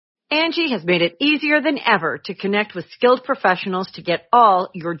Angie has made it easier than ever to connect with skilled professionals to get all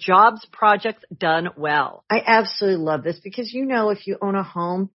your jobs projects done well. I absolutely love this because, if you own a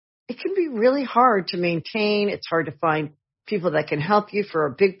home, it can be really hard to maintain. It's hard to find people that can help you for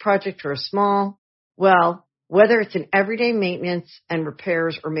a big project or a small. Well, whether it's in everyday maintenance and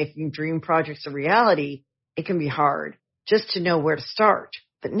repairs or making dream projects a reality, it can be hard just to know where to start.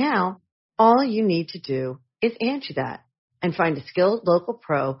 But now, all you need to do is Angie that and find a skilled local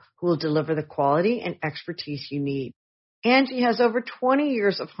pro who will deliver the quality and expertise you need. Angie has over 20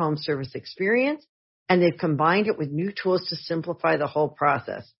 years of home service experience, and they've combined it with new tools to simplify the whole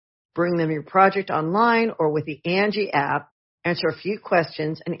process. Bring them your project online or with the Angie app, answer a few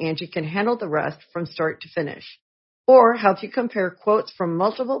questions, and Angie can handle the rest from start to finish. Or help you compare quotes from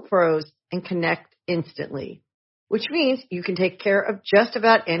multiple pros and connect instantly, which means you can take care of just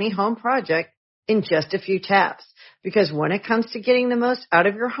about any home project in just a few taps. Because when it comes to getting the most out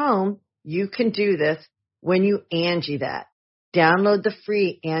of your home, you can do this when you Angie that. Download the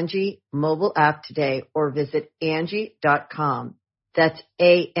free Angie mobile app today or visit Angie.com. That's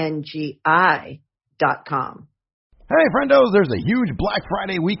ANGI.com. Hey, friendos, there's a huge Black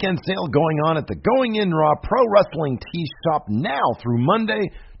Friday weekend sale going on at the Going In Raw Pro Wrestling Tees shop now through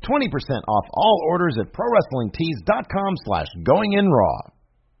Monday. 20% off all orders at ProWrestlingTees.com/GoingInRaw.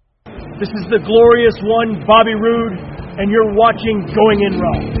 This is the glorious one, Bobby Roode, and you're watching Going In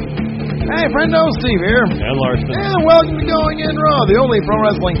Raw. Hey, friendo, Steve here. And Larson. And welcome to Going In Raw, the only pro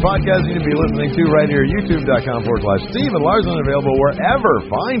wrestling podcast you need to be listening to right here, youtube.com/Steve and Larson, available wherever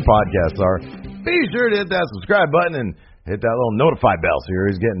fine podcasts are. Be sure to hit that subscribe button and hit that little notify bell so you're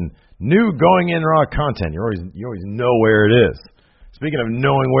always getting new Going In Raw content. You always know where it is. Speaking of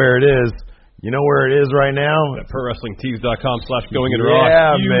knowing where it is, you know where it is right now? At ProWrestlingTees.com/GoingInRaw.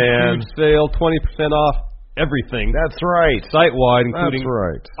 Yeah, man. Huge sale, 20% off everything. That's right. Site-wide, including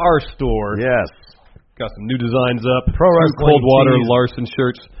our store. Yes. Got some new designs up. Pro Wrestling Cold Water Tees. Larson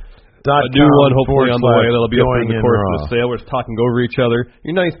shirts. A new one hopefully on the way. That'll be up in the course of the sale. We're just talking over each other.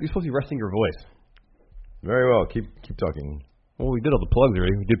 You're nice. You're supposed to be resting your voice. Very well. Keep talking. Well, we did all the plugs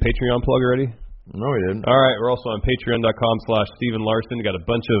already. We did Patreon plug already? No, we didn't. All right, we're also on patreon.com/Steven Larson. We got a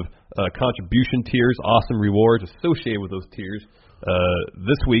bunch of contribution tiers, awesome rewards associated with those tiers.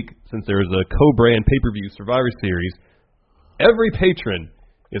 This week, since there is a co-brand pay-per-view Survivor Series, every patron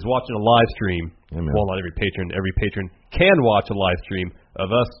is watching a live stream. Amen. Well, not every patron can watch a live stream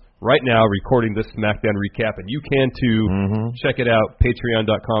of us right now recording this SmackDown recap, and you can too. Check it out,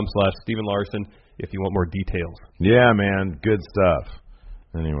 patreon.com/Steven Larson, if you want more details. Yeah, man, good stuff.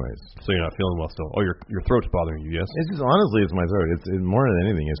 Anyways, so you're not feeling well still. Oh, your throat's bothering you, yes? It's just, honestly, it's my throat. It's more than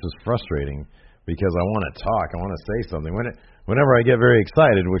anything, it's just frustrating because I want to talk. I want to say something. Whenever I get very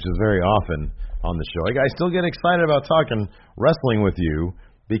excited, which is very often on the show, I still get excited about talking wrestling with you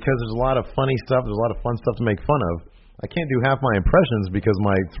because there's a lot of funny stuff. There's a lot of fun stuff to make fun of. I can't do half my impressions because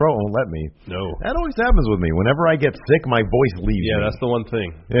my throat won't let me. No. That always happens with me. Whenever I get sick, my voice leaves me. Yeah, that's the one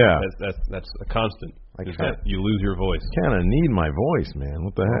thing. Yeah. That's a constant. You lose your voice. Kind of need my voice, man.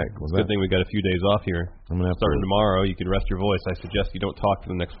 What the heck? Good thing we got a few days off here. Starting tomorrow, you can rest your voice. I suggest you don't talk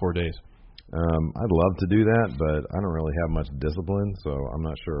for the next 4 days. I'd love to do that, but I don't really have much discipline, so I'm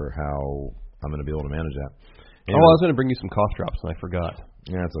not sure how I'm going to be able to manage that. Anyway, I was going to bring you some cough drops, and I forgot.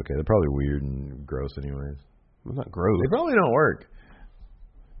 Yeah, it's okay. They're probably weird and gross anyways. Well, not gross. They probably don't work.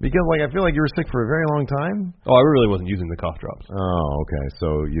 Because, I feel like you were sick for a very long time. Oh, I really wasn't using the cough drops. Oh, okay.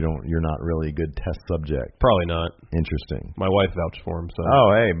 So you're not really a good test subject. Probably not. Interesting. My wife vouched for him. So.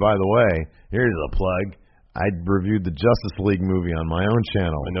 Oh, hey, by the way, here's a plug. I reviewed the Justice League movie on my own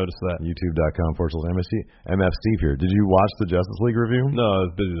channel. I noticed that. YouTube.com/MF Steve here. Did you watch the Justice League review? No, I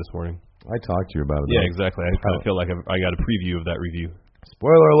was busy this morning. I talked to you about it. Yeah, exactly. I kind of feel like I got a preview of that review.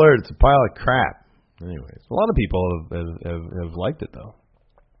 Spoiler alert, it's a pile of crap. Anyways. A lot of people have liked it, though.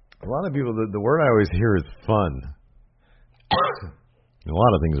 A lot of people, the word I always hear is fun. A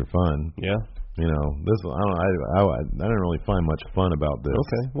lot of things are fun. Yeah. I didn't really find much fun about this.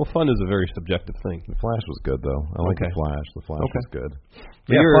 Okay. Well, fun is a very subjective thing. The Flash was good, though. I like the Flash. The Flash was good.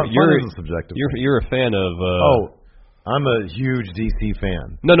 Yeah, fun is a subjective thing. You're a fan of... I'm a huge DC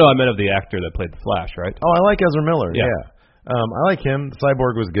fan. No, I meant of the actor that played the Flash, right? Oh, I like Ezra Miller, yeah. I like him.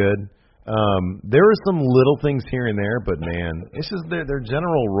 Cyborg was good. There were some little things here and there, but man, it's just their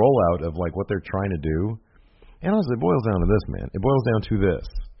general rollout of what they're trying to do. And honestly, it boils down to this, man. It boils down to this.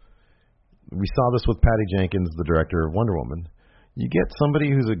 We saw this with Patty Jenkins, the director of Wonder Woman. You get somebody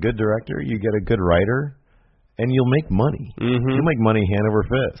who's a good director, you get a good writer, and you'll make money. You'll make money hand over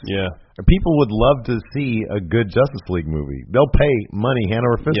fist. Yeah. People would love to see a good Justice League movie. They'll pay money hand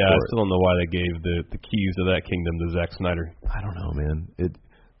over fist for it. I still don't know why they gave the keys to that kingdom to Zack Snyder. I don't know, man.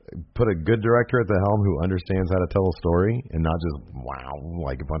 put a good director at the helm who understands how to tell a story and not just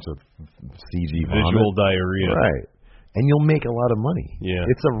like a bunch of CG visual diarrhea. Right. And you'll make a lot of money. Yeah.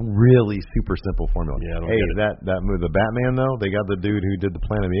 It's a really super simple formula. Yeah, I don't hey, get it. that movie, the Batman though, they got the dude who did the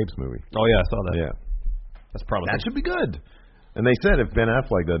Planet of the Apes movie. Oh yeah, I saw that. Yeah. That's promising. That should be good. And they said if Ben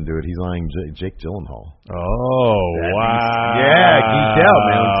Affleck doesn't do it, he's eyeing Jake Gyllenhaal. Oh, wow. Yeah, geeked out,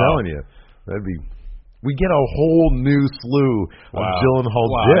 man. I'm telling you. We get a whole new slew of Gyllenhaal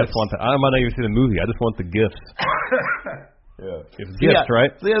gifs. I might not even see the movie. I just want the gifts. Yeah. It's gifts,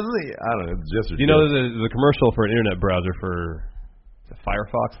 right? I don't know. It's just you know the commercial for an internet browser for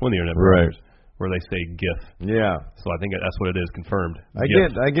Firefox? One of the internet browsers. Right. Where they say GIF. Yeah. So I think that's what it is, confirmed. I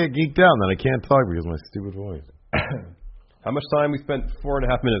get geeked out and then I can't talk because of my stupid voice. How much time we spent 4.5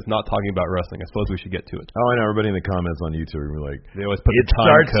 minutes not talking about wrestling? I suppose we should get to it. Oh, I know. Everybody in the comments on YouTube are like, they always put it the time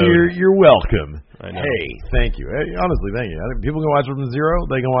starts code. here. You're welcome. I know. Hey, thank you. Hey, honestly, thank you. I think people can watch it from 0.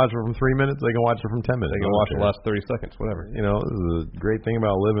 They can watch it from 3 minutes. They can watch it from 10 minutes. They can watch the last 30 seconds, whatever. You know, this is a great thing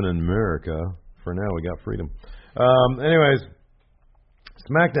about living in America. For now, we got freedom. Anyways,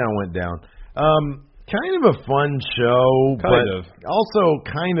 Smackdown went down. Kind of a fun show, but also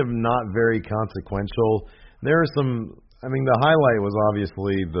kind of not very consequential. There are some. I mean, the highlight was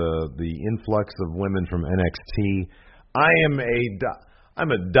obviously the influx of women from NXT. I'm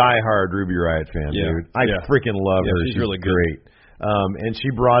a diehard Ruby Riott fan, dude. I freaking love her. She's really great. And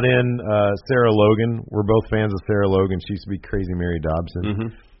she brought in Sarah Logan. We're both fans of Sarah Logan. She used to be Crazy Mary Dobson. Mm-hmm.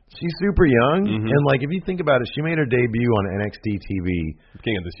 She's super young, and like if you think about it, she made her debut on NXT TV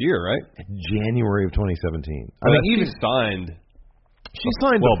beginning of this year, right? January of 2017. I mean, even signed. She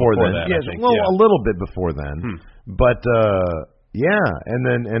signed before then. A little bit before then. But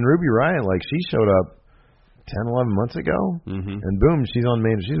and Ruby Riott, like she showed up 10, 11 months ago, and boom, she's on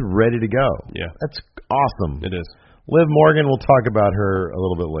main. She's ready to go. Yeah, that's awesome. It is. Liv Morgan, we'll talk about her a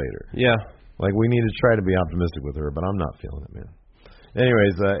little bit later. Yeah, like we need to try to be optimistic with her, but I'm not feeling it, man.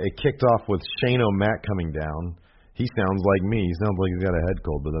 Anyways, it kicked off with Shane O'Mac coming down. He sounds like me. He sounds like he's got a head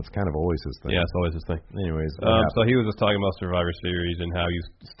cold, but that's kind of always his thing. Yeah, it's always his thing. Anyways. So he was just talking about Survivor Series and how he's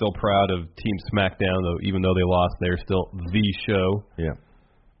still proud of Team Smackdown, though even though they lost, they're still the show. Yeah.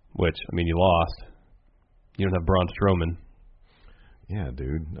 Which, I mean, you lost. You don't have Braun Strowman. Yeah,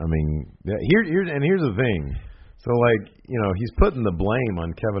 dude. I mean, here's the thing. So, like, you know, he's putting the blame on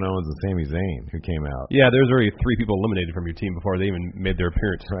Kevin Owens and Sami Zayn, who came out. Yeah, there's already 3 people eliminated from your team before they even made their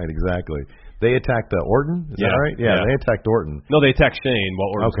appearance. Right, exactly. They attacked Orton? Is that right? Yeah, they attacked Orton. No, they attacked Shane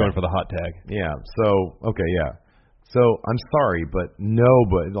while Orton was going for the hot tag. Yeah, so, So, I'm sorry, but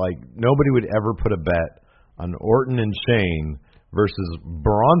nobody would ever put a bet on Orton and Shane versus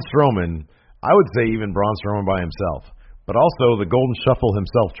Braun Strowman. I would say even Braun Strowman by himself. But also the Golden Shuffle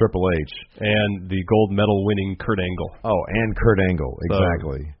himself, Triple H. And the gold medal winning Kurt Angle. Oh, and Kurt Angle,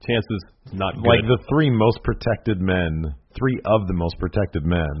 exactly. So, chances not good. Like the 3 most protected men, 3 of the most protected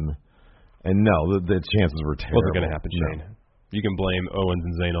men. And no, the chances were terrible. Wasn't going to happen, Shane. No. You can blame Owens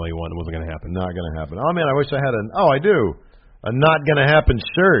and Zayn all you want. It wasn't going to happen. Not going to happen. Oh, man, I wish I had I do. A not going to happen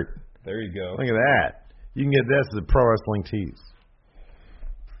shirt. There you go. Look at that. You can get this at Pro Wrestling Tees.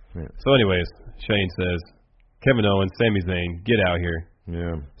 Yeah. So anyways, Shane says, Kevin Owens, Sami Zayn, get out here.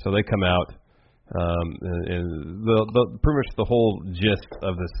 Yeah. So they come out, and pretty much the whole gist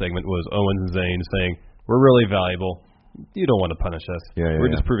of this segment was Owens and Zayn saying, "We're really valuable. You don't want to punish us.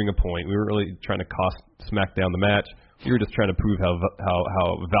 We're just proving a point. We were really trying to cost SmackDown the match. We were just trying to prove how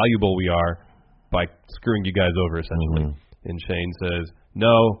valuable we are by screwing you guys over, essentially." And Shane says,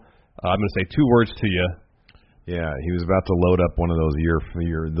 "No, I'm going to say 2 words to you." Yeah, he was about to load up one of those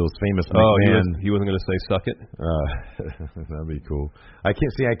those famous McMahon. He wasn't going to say "suck it." That'd be cool. I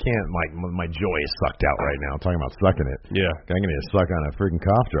can't. My joy is sucked out right now. I'm talking about sucking it. Yeah, I'm gonna get stuck on a freaking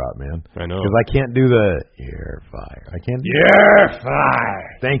cough drop, man. I know. Because I can't do the ear fire. I can't. Ear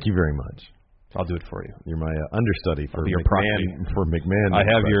fire. Thank you very much. I'll do it for you. You're my understudy for your McMahon. For McMahon, I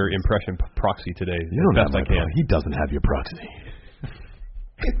have your impression proxy today. You don't as best I can. He doesn't have your proxy.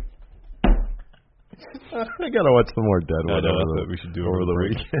 I gotta watch some more Deadwood. That's what we should do over the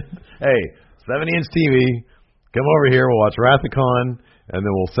weekend. Hey, 70-inch TV. Come over here. We'll watch Wrathacon, and then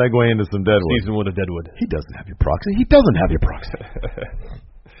we'll segue into some Deadwood. Season 1 of Deadwood. He doesn't have your proxy. He doesn't have your proxy.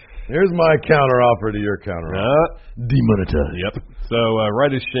 Here's my counteroffer to your counteroffer. Demonetized. Yep. So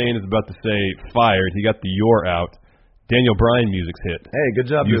right as Shane is about to say fired, he got the "you're out." Daniel Bryan music's hit. Hey, good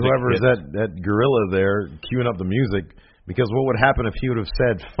job to whoever's that gorilla there queuing up the music. Because what would happen if he would have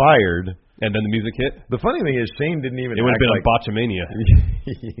said fired? And then the music hit? The funny thing is Shane didn't even It would have been like Botchamania.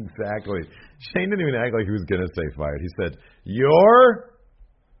 Exactly. Shane didn't even act like he was going to say fired. He said, "You're..."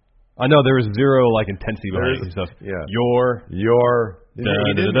 I know, there was zero intensity behind it and stuff. Yeah. You're He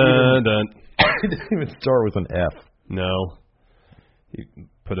didn't even start with an F. No. He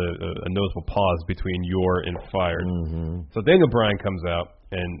put a noticeable pause between your and fired. Mm-hmm. So Daniel Bryan comes out,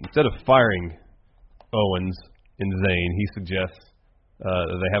 and instead of firing Owens and Zayn, he suggests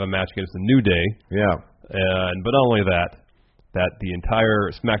they have a match against the New Day. Yeah. But not only that the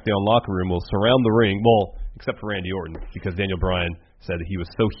entire SmackDown locker room will surround the ring, well, except for Randy Orton, because Daniel Bryan said that he was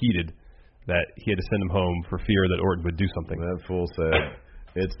so heated that he had to send him home for fear that Orton would do something. That fool said,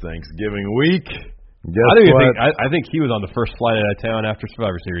 it's Thanksgiving week. I think he was on the first flight out of town after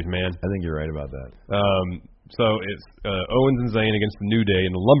Survivor Series, man. I think you're right about that. So it's Owens and Zayn against the New Day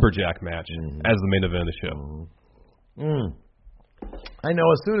in the Lumberjack match as the main event of the show. I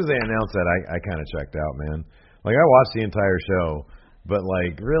know, as soon as they announced that, I kind of checked out, man. Like, I watched the entire show, but,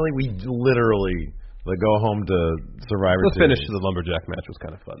 like, really, we literally go home to Survivor Series. The finish to the Lumberjack match was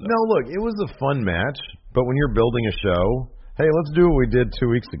kind of fun, though. No, look, it was a fun match, but when you're building a show, hey, let's do what we did 2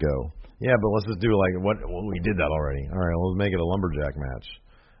 weeks ago. Yeah, but let's just do, like, we did that already. All right, let's make it a Lumberjack match.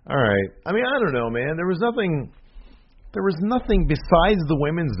 All right. I mean, I don't know, man. There was nothing besides the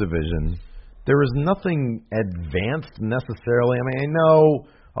women's division. There was nothing advanced necessarily. I mean, I know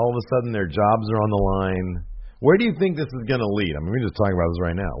all of a sudden their jobs are on the line. Where do you think this is going to lead? I mean, we're just talking about this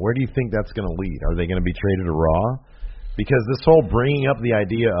right now. Where do you think that's going to lead? Are they going to be traded to Raw? Because this whole bringing up the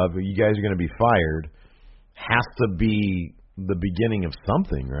idea of you guys are going to be fired has to be the beginning of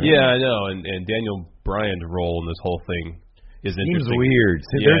something, right? Yeah, I know. And Daniel Bryan's role in this whole thing is interesting. Seems weird.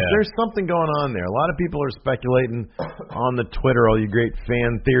 See, yeah. There's something going on there. A lot of people are speculating on the Twitter, all you great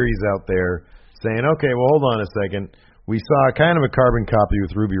fan theories out there, saying, okay, well, hold on a second. We saw kind of a carbon copy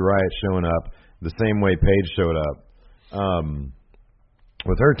with Ruby Riott showing up the same way Paige showed up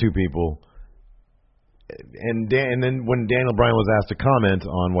with her two people. And then when Daniel Bryan was asked to comment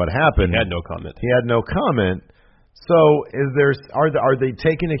on what happened, he had no comment. So are they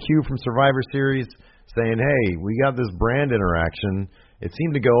taking a cue from Survivor Series, saying, hey, we got this brand interaction. It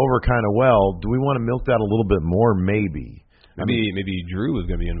seemed to go over kind of well. Do we want to milk that a little bit more? Maybe. Maybe Drew was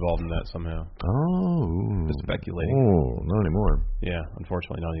going to be involved in that somehow. Oh. Just speculating. Oh, not anymore. Yeah,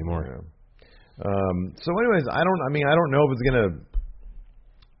 unfortunately, not anymore. Yeah. So anyways, I don't know if it's going to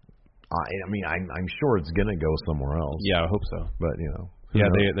I'm sure it's going to go somewhere else. Yeah, I hope so. But, you know. Who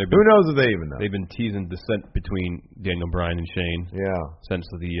knows if they even know? They've been teasing dissent between Daniel Bryan and Shane. Yeah. Since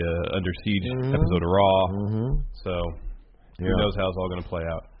the Under Siege episode of Raw. So who knows how it's all going to play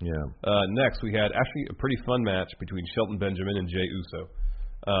out. Yeah. Next, we had actually a pretty fun match between Shelton Benjamin and Jey Uso.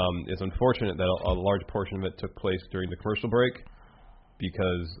 It's unfortunate that a large portion of it took place during the commercial break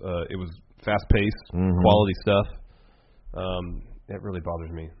because it was fast-paced, quality stuff. That really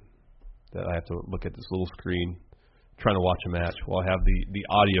bothers me that I have to look at this little screen trying to watch a match while I have the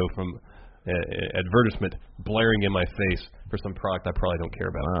audio from advertisement blaring in my face for some product I probably don't care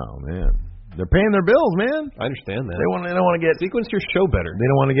about. Oh, man. They're paying their bills, man. I understand that. They don't want to get... Sequence your show better. They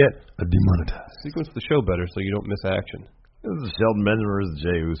don't want to get demonetized. Sequence the show better so you don't miss action. This is Shelton Benjamin versus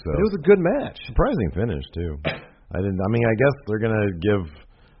Jey Uso. It was a good match. Surprising finish, too. I guess they're going to give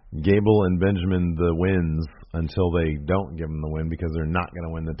Gable and Benjamin the wins until they don't give them the win because they're not going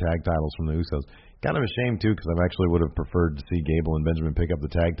to win the tag titles from the Usos. Kind of a shame, too, because I actually would have preferred to see Gable and Benjamin pick up the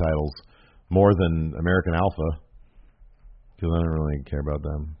tag titles more than American Alpha because I don't really care about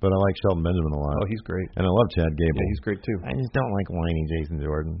them. But I like Shelton Benjamin a lot. Oh, he's great. And I love Chad Gable. Yeah, he's great, too. I just don't like whiny Jason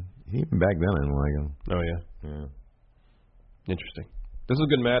Jordan. Even back then, I didn't like him. Oh, yeah. Yeah. Interesting. This was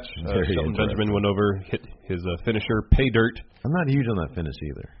a good match. Shelton Benjamin went over, hit his finisher, pay dirt. I'm not huge on that finish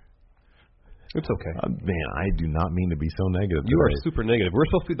either. It's okay. Man, I do not mean to be so negative. You are super negative. We're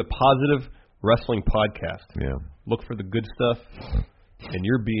supposed to be the positive wrestling podcast. Yeah. Look for the good stuff, and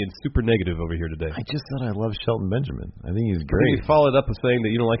you're being super negative over here today. I just said I love Shelton Benjamin. I think he's great. You followed up with saying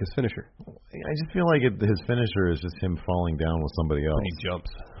that you don't like his finisher. I just feel like his finisher is just him falling down with somebody else. When he jumps.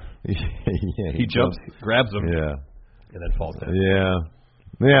 Yeah, he jumps, grabs him, and then falls down. Yeah.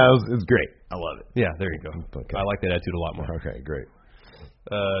 Yeah, it's great. I love it. Yeah, there you go. Okay. I like that attitude a lot more. Okay, great.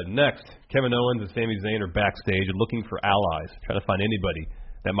 Next, Kevin Owens and Sami Zayn are backstage and looking for allies, trying to find anybody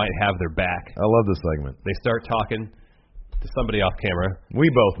that might have their back. I love this segment. They start talking to somebody off camera. We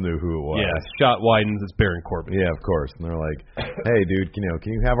both knew who it was. Yeah, shot widens. It's Baron Corbin. Yeah, of course. And they're like, hey, dude, can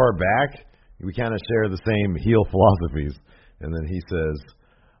you have our back? We kind of share the same heel philosophies. And then he says,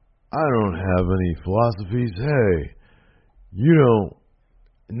 I don't have any philosophies. Hey, you're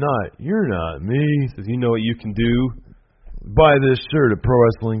not me. He says, you know what you can do? Buy this shirt at Pro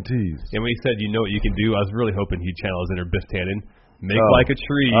Wrestling Tees. And when he said, you know what you can do, I was really hoping he'd channel his inner Biff Tannen. Make like a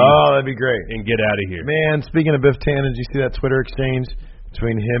tree. Oh, that'd be great. And get out of here. Man, speaking of Biff Tannen, did you see that Twitter exchange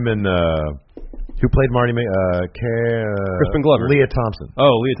between him and Who played Marty? Crispin Glover. Leah Thompson.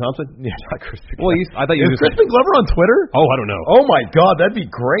 Oh, Leah Thompson? Yeah, not Crispin. Well, I thought you were Is Crispin Glover on Twitter? Oh, I don't know. Oh my God, that'd be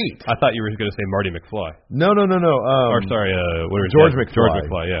great. I thought you were going to say Marty McFly. No. Or sorry, what is George that? McFly. George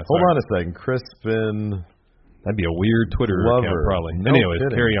McFly. Yeah. Hold sorry. on a second, Crispin. That'd be a weird Twitter Glover. account, probably. No Anyways,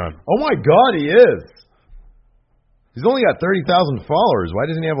 kidding. carry on. Oh my God, he is. He's only got 30,000 followers. Why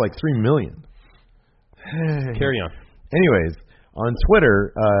doesn't he have like 3 million? Carry on. Anyways, on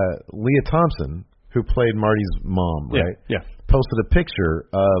Twitter, Leah Thompson, who played Marty's mom, right? Yeah. Posted a picture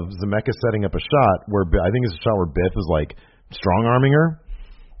of Zemeckis setting up a shot where I think it's a shot where Biff is like strong arming her,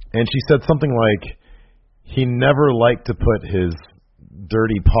 and she said something like, "He never liked to put his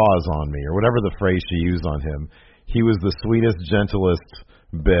dirty paws on me," or whatever the phrase she used on him. He was the sweetest, gentlest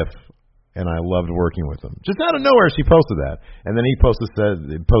Biff, and I loved working with him. Just out of nowhere, she posted that, and then he posted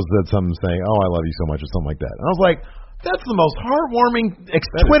something saying, "Oh, I love you so much," or something like that. And I was like, that's the most heartwarming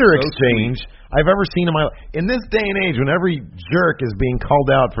Twitter exchange I've ever seen in my life. In this day and age, when every jerk is being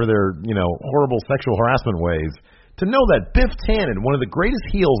called out for their, horrible sexual harassment ways, to know that Biff Tannen, one of the greatest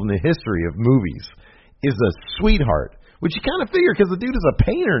heels in the history of movies, is a sweetheart, which you kind of figure because the dude is a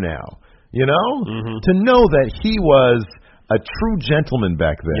painter now, Mm-hmm. To know that he was a true gentleman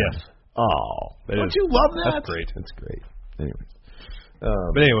back then. Yes. Oh, don't you love that? That's great. That's great. Anyways.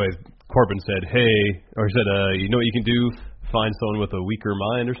 But anyways, Corbin said, you know what you can do? Find someone with a weaker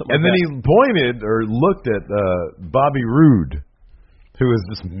mind or something and like then that. he pointed or looked at Bobby Roode, who was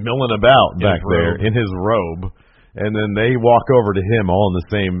just milling about back there in his robe. And then they walk over to him all in the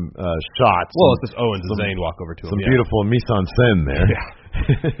same shots. Well, it's just Owens and Zayn walk over to him. Some beautiful mise-en-scène there. Yeah.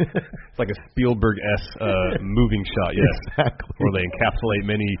 It's like a Spielberg-esque moving shot, yes. Exactly. Where they encapsulate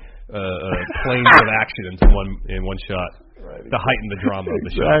many planes of action in one shot. Right. To heighten the drama of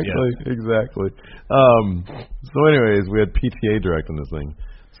the shot. Exactly. So anyways, we had PTA directing this thing.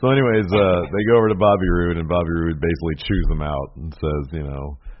 So anyways, they go over to Bobby Roode, and Bobby Roode basically chews them out and says,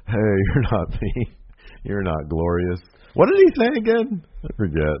 hey, you're not me. You're not glorious. What did he say again? I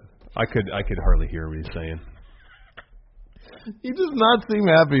forget. I could hardly hear what he's saying. He does not seem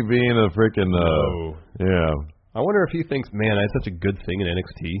happy being a freaking yeah. I wonder if he thinks, man, I had such a good thing in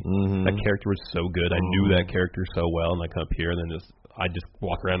NXT. Mm-hmm. That character was so good. I knew that character so well, and I come up here and then I just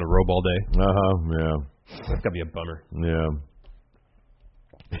walk around and robe all day. Yeah. That's gotta be a bummer. Yeah.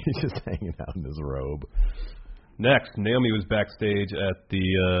 He's just hanging out in his robe. Next, Naomi was backstage at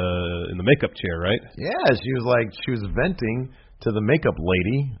in the makeup chair, right? Yeah, she was venting to the makeup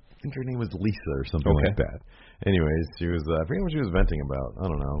lady. I think her name was Lisa or something like that. Anyways, she was I forget what she was venting about. I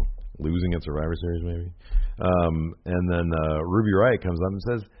don't know. Losing at Survivor Series, maybe. And then Ruby Riott comes up and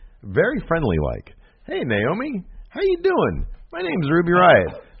says, very friendly like, "Hey, Naomi, how you doing? My name's Ruby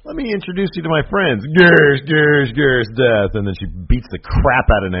Riott. Let me introduce you to my friends. Gersh, death." And then she beats the crap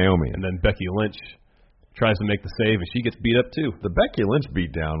out of Naomi. And then Becky Lynch tries to make the save, and she gets beat up too. The Becky Lynch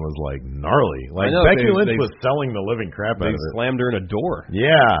beatdown was like gnarly. Becky Lynch was selling the living crap out of it. They slammed her in a door.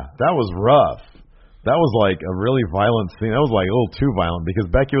 Yeah, that was rough. That was like a really violent scene. That was like a little too violent because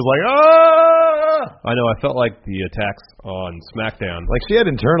Becky was like, "Ah!" I know. I felt like the attacks on SmackDown, like she had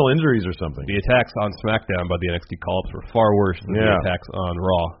internal injuries or something. The attacks on SmackDown by the NXT call-ups were far worse than the attacks on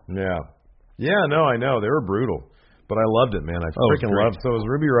Raw. Yeah. No, I know they were brutal, but I loved it, man. I freaking loved. So it was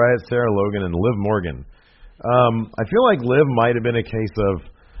Ruby Riott, Sarah Logan, and Liv Morgan. I feel like Liv might have been a case of,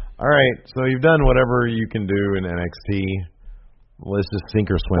 all right, so you've done whatever you can do in NXT. Let's just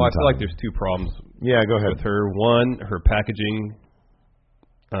sink or swim. Well, I feel like there's two problems. Yeah, go ahead. With her, one, her packaging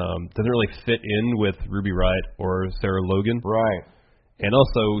doesn't really fit in with Ruby Riott or Sarah Logan. Right. And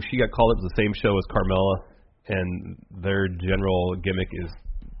also, she got called up to the same show as Carmella, and their general gimmick is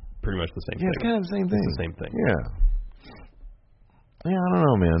pretty much the same thing. Yeah, it's kind of the same thing. It's the same thing. Yeah. Yeah, I don't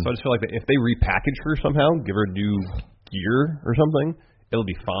know, man. So I just feel like if they repackage her somehow, give her new gear or something, it'll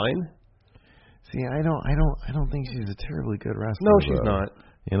be fine. See, I don't think she's a terribly good wrestler. No, she's not.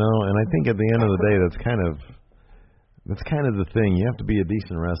 And I think at the end of the day, that's kind of the thing. You have to be a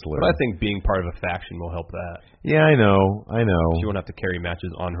decent wrestler. But I think being part of a faction will help that. Yeah, I know. She won't have to carry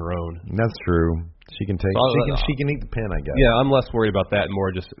matches on her own. That's true. She can she can eat the pin, I guess. Yeah, I'm less worried about that and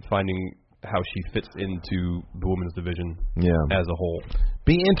more just finding how she fits into the women's division as a whole.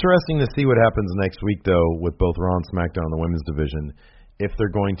 Be interesting to see what happens next week, though, with both Raw and SmackDown in the women's division. If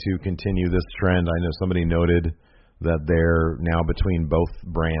they're going to continue this trend. I know somebody noted that they're now between both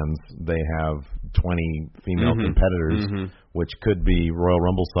brands, they have 20 female competitors, which could be Royal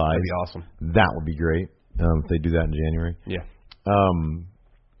Rumble size. That'd be awesome. That would be great if they do that in January. Yeah.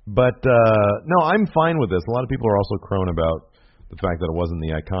 But no, I'm fine with this. A lot of people are also crowing about the fact that it wasn't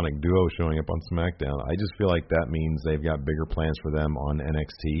the iconic duo showing up on SmackDown. I just feel like that means they've got bigger plans for them on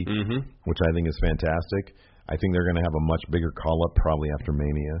NXT, which I think is fantastic. I think they're going to have a much bigger call-up probably after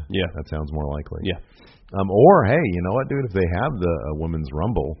Mania. Yeah. That sounds more likely. Yeah. Or, hey, you know what, dude? If they have the Women's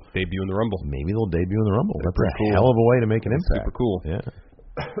Rumble. Debut in the Rumble. Maybe they'll debut in the Rumble. That's a cool. hell of a way to make an impact. Super cool. Yeah.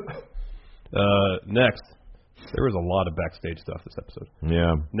 Next. There was a lot of backstage stuff this episode.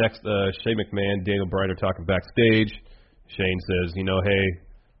 Yeah. Next, Shane McMahon, Daniel Bryan are talking backstage. Shane says, hey,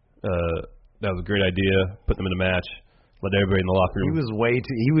 that was a great idea. Put them in a match. Let everybody in the locker room. He was way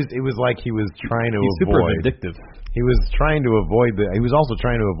too. It was like he was trying to He's avoid. super vindictive. He was trying to avoid the. He was also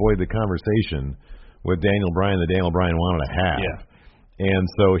trying to avoid the conversation with Daniel Bryan that Daniel Bryan wanted to have. Yeah. And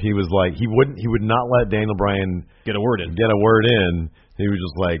so he was like, he would not let Daniel Bryan get a word in. He was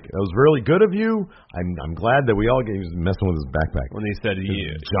just like, "That was really good of you. I'm glad that we all." He was messing with his backpack. When he said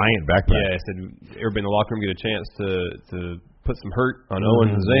giant backpack. Yeah, he said everybody in the locker room get a chance to put some hurt on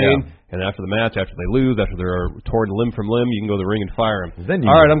Owens and Zayn, and after the match, after they lose, after they're torn limb from limb, you can go to the ring and fire him.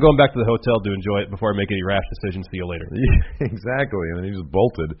 All right, I'm going back to the hotel to enjoy it before I make any rash decisions. See you later. Yeah, exactly, and then he just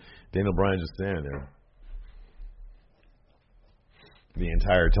bolted. Daniel Bryan just standing there the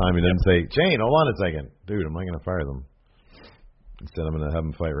entire time. He didn't say, "Shane, hold on a second, dude. I'm not going to fire them. Instead, I'm going to have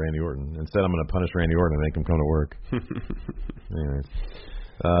him fight Randy Orton. Instead, I'm going to punish Randy Orton and make him come to work." Anyways.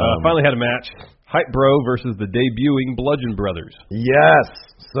 Finally had a match. Hype Bro versus the debuting Bludgeon Brothers. Yes.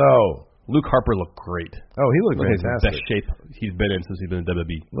 So Luke Harper looked great. Oh, he looked fantastic. His best shape he's been in since he's been in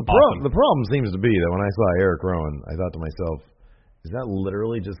WWE. The problem seems to be that when I saw Eric Rowan, I thought to myself, is that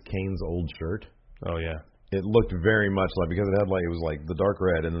literally just Kane's old shirt? Oh, yeah. It looked very much like, because it was like the dark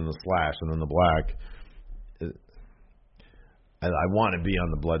red and then the slash and then the black. I want to be on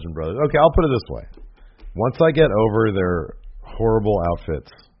the Bludgeon Brothers. Okay, I'll put it this way. Once I get over their horrible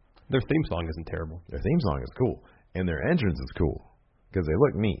outfits. Their theme song isn't terrible. Their theme song is cool. And their entrance is cool because they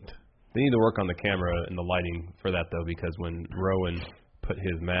look neat. They need to work on the camera and the lighting for that, though, because when Rowan put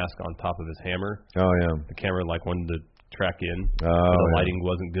his mask on top of his hammer, the camera wanted to track in. The lighting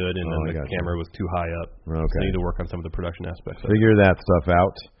wasn't good, and then the camera was too high up. Okay. So they need to work on some of the production aspects. Figure that stuff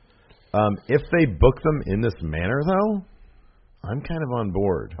out. If they book them in this manner, though, I'm kind of on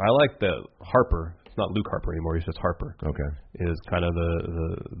board. I like that Harper. It's not Luke Harper anymore. He's just Harper. Okay. Is kind of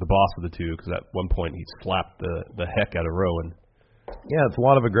the boss of the two, because at one point he slapped the heck out of Rowan. Yeah, it's a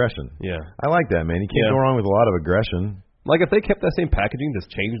lot of aggression. Yeah. I like that, man. You can't go wrong with a lot of aggression. Like, if they kept that same packaging,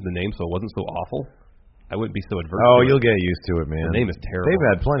 just changed the name so it wasn't so awful, I wouldn't be so adverse. Oh, you'll get used to it, man. The name is terrible. They've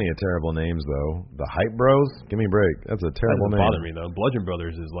had plenty of terrible names, though. The Hype Bros? Give me a break. That's a terrible name. That doesn't bother me, though. Bludgeon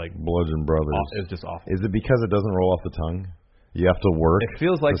Brothers is like... Bludgeon Brothers. It's just awful. Is it because it doesn't roll off the tongue? You have to work. It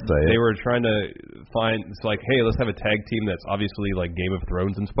feels like they were trying to find. It's like, hey, let's have a tag team that's obviously like Game of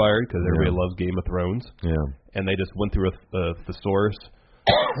Thrones inspired, because everybody loves Game of Thrones. Yeah. And they just went through a thesaurus.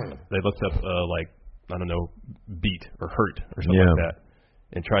 They looked up beat or hurt or something like that,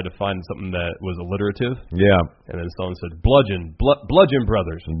 and tried to find something that was alliterative. Yeah. And then someone said Bludgeon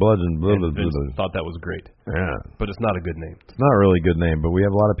Brothers. Bludgeon Brothers. And thought that was great. Yeah. But it's not a good name. It's not a really good name, but we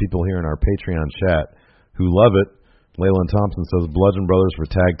have a lot of people here in our Patreon chat who love it. Leyland Thompson says Bludgeon Brothers for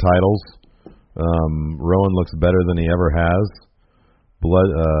tag titles. Rowan looks better than he ever has.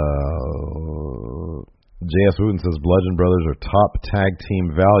 J.S. Wooten says Bludgeon Brothers are top tag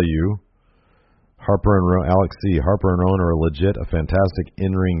team value. Alex C. Harper and Rowan are legit a fantastic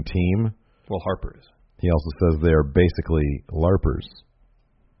in-ring team. Well, Harper is. He also says they are basically LARPers.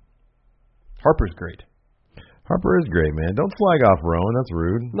 Harper's great. Harper is great, man. Don't slag off Rowan. That's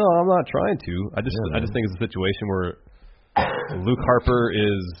rude. No, I'm not trying to. I just think it's a situation where Luke Harper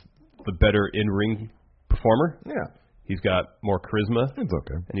is the better in-ring performer. Yeah. He's got more charisma. It's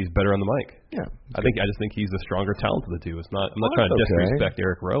okay. And he's better on the mic. Yeah. I just think he's the stronger talent of the two. I'm not trying to disrespect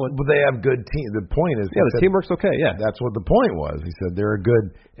Eric Rowan. But they have good team. The point is, the teamwork's okay. Yeah, that's what the point was. He said they're a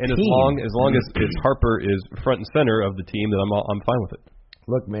good and team. as long as Harper is front and center of the team, then I'm fine with it.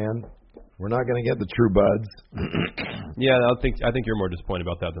 Look, man, we're not going to get the true buds. Yeah, I think you're more disappointed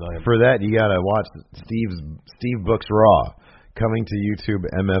about that than I am. For that, you got to watch Steve Books Raw coming to YouTube.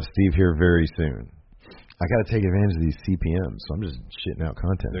 MF Steve here very soon. I got to take advantage of these CPMs, so I'm just shitting out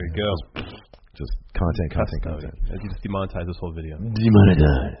content. There you go. Just content. You just demonetize this whole video.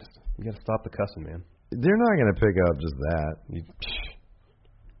 Demonetized. You got to stop the cussing, man. They're not going to pick up just that. We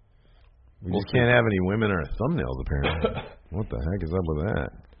just can't have any women in our thumbnails, apparently. What the heck is up with that?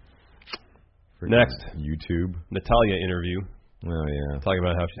 Next, YouTube. Natalya interview. Oh, yeah. Talking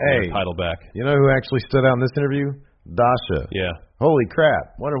about how she's getting her title back. You know who actually stood out in this interview? Dasha. Yeah. Holy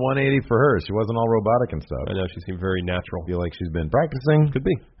crap. What a 180 for her. She wasn't all robotic and stuff. I know. She seemed very natural. I feel like she's been practicing. Could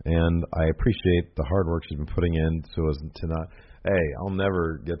be. And I appreciate the hard work she's been putting in so as to not... Hey, I'll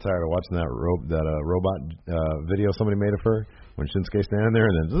never get tired of watching that robot video somebody made of her when Shinsuke's standing there,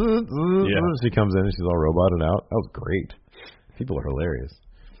 and then she comes in and she's all roboted out. That was great. People are hilarious.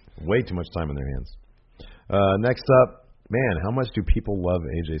 Way too much time in their hands. Next up, man, how much do people love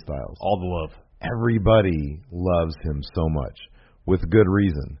AJ Styles? All the love. Everybody loves him so much, with good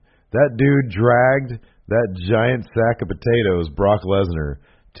reason. That dude dragged that giant sack of potatoes, Brock Lesnar,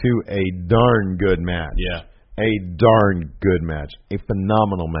 to a darn good match. Yeah. A darn good match. A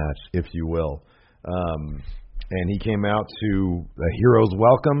phenomenal match, if you will. And he came out to a hero's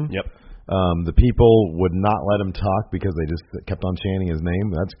welcome. Yep. The people would not let him talk because they just kept on chanting his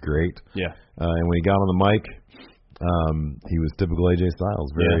name. That's great. Yeah. And when he got on the mic, he was typical AJ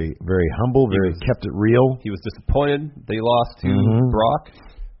Styles. Very humble, kept it real. He was disappointed they lost to Brock.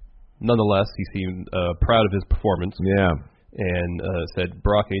 Nonetheless, he seemed proud of his performance. Yeah. And said,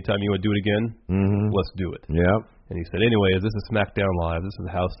 Brock, anytime you want to do it again, let's do it. Yeah. And he said, anyway, this is Smackdown Live. This is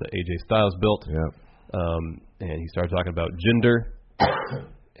the house that AJ Styles built. Yeah. And he started talking about Jinder.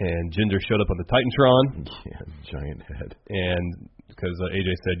 And Jinder showed up on the Titantron. Yeah, giant head. And because AJ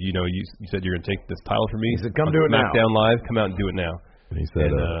said, you said you're going to take this title from me. He said, come do it now. Smackdown Live, come out and do it now. And he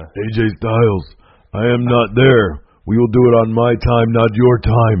said, AJ Styles, I am not there. We will do it on my time, not your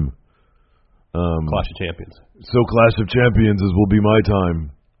time. Clash of Champions. So Clash of Champions will be my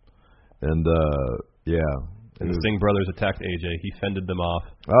time. And, yeah. And the Singh brothers attacked AJ. He fended them off.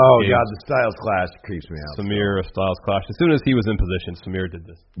 Oh, God, the Styles Clash creeps me out. Samir Styles Clash. As soon as he was in position, Samir did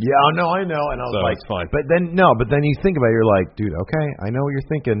this. Yeah, no, I know. And I was like, it's fine. But then you think about it, you're like, dude, okay, I know what you're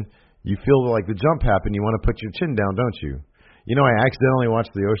thinking. You feel like the jump happened. You want to put your chin down, don't you? You know, I accidentally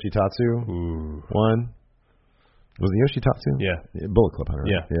watched the Yoshitatsu one. Was it Yoshitatsu? Yeah. Bullet Club Hunter.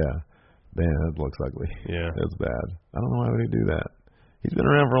 Yeah. Yeah. Man, that looks ugly. Yeah. That's bad. I don't know why would he do that. He's been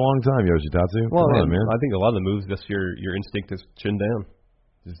around for a long time, Yoshitatsu. Well, Come on, man. I think a lot of the moves, just your instinct is chin down.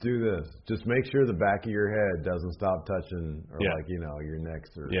 Just do this. Just make sure the back of your head doesn't stop touching, or your neck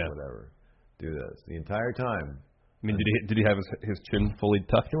or whatever. Do this the entire time. I mean, did he have his chin fully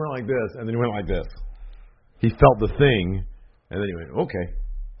tucked? He went like this, and then he went like this. He felt the thing, and then he went, okay.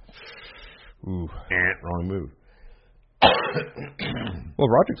 Ooh, wrong move. Well,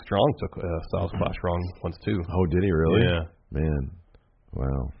 Roderick Strong took Styles Clash wrong once too. Oh, did he really? Yeah. Man.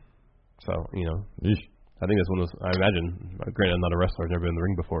 Wow. So, I think that's one of those, I imagine, granted I'm not a wrestler, I've never been in the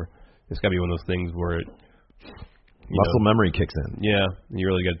ring before, it's got to be one of those things where it... Muscle memory kicks in. Yeah, you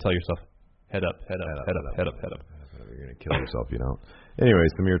really got to tell yourself, head up, head up, head up, head up, head up. You're going to kill yourself, Anyway,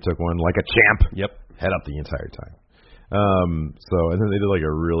 Samir took one like a champ. Yep. Head up the entire time. And then they did like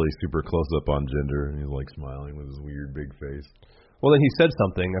a really super close-up on Jinder, and he's like smiling with his weird big face. Well, then he said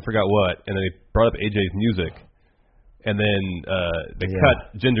something, I forgot what, and then they brought up AJ's music. And then they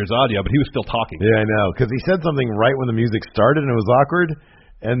cut Jinder's audio, but he was still talking. Yeah, I know, because he said something right when the music started, and it was awkward.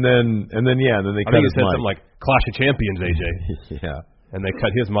 And then they cut his mic. I think he said something like Clash of Champions, AJ. Yeah. And they cut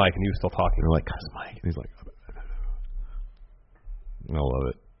his mic, and he was still talking. And they're like, cut his mic, and he's like, I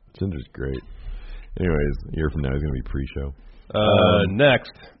love it. Jinder's great. Anyways, a year from now, he's gonna be pre-show.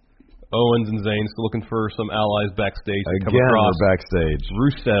 Next, Owens and Zayn still looking for some allies backstage. Again, we're backstage.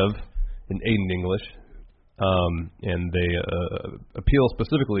 Rusev and Aiden English. And they appeal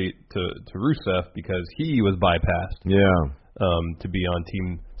specifically to Rusev because he was bypassed. Yeah. To be on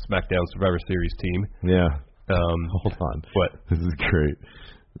Team SmackDown Survivor Series team. Yeah. Hold on. What? This is great.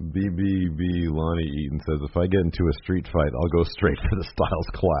 BBB Lonnie Eaton says, if I get into a street fight, I'll go straight for the Styles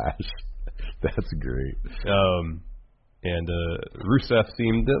Clash. That's great. And Rusev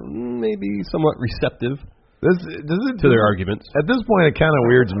seemed maybe somewhat receptive to their arguments. At this point, it kind of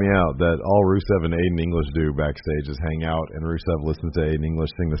weirds me out that all Rusev and Aiden English do backstage is hang out, and Rusev listens to Aiden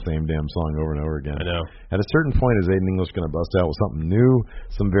English sing the same damn song over and over again. I know. At a certain point, is Aiden English going to bust out with something new,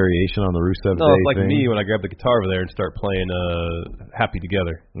 some variation on the Rusev Day it's like thing? Me when I grab the guitar over there and start playing Happy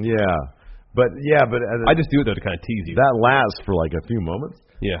Together. Yeah. But I just do it though to kind of tease you. That lasts for like a few moments.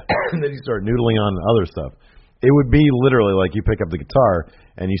 Yeah. And then you start noodling on other stuff. It would be literally like you pick up the guitar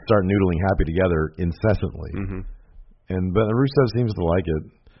and you start noodling Happy Together incessantly. Mm-hmm. But Rusev seems to like it.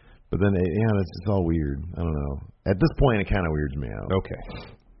 But then, it's just all weird. I don't know. At this point, it kind of weirds me out. Okay.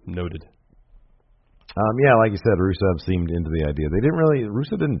 Noted. Like you said, Rusev seemed into the idea.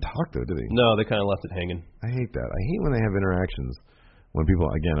 Rusev didn't talk though, did he? No, they kind of left it hanging. I hate that. I hate when they have interactions. When people,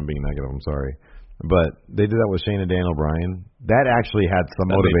 again, I'm being negative, I'm sorry. But they did that with Shane and Daniel Bryan. That actually had some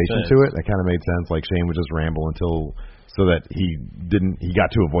motivation to it. That kind of made sense. Like Shane would just ramble so that he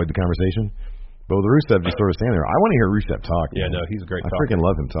got to avoid the conversation. But with Rusev just sort of standing there, I want to hear Rusev talk. Yeah, no, he's a great talker. I freaking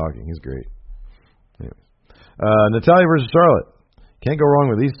love him talking. He's great. Anyways. Natalya versus Charlotte. Can't go wrong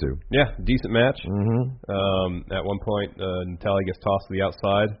with these two. Yeah, decent match. Mm-hmm. At one point, Natalya gets tossed to the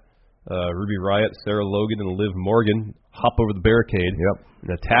outside. Ruby Riott, Sarah Logan, and Liv Morgan hop over the barricade and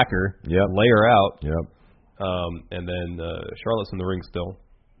attack her, lay her out. And then Charlotte's in the ring still.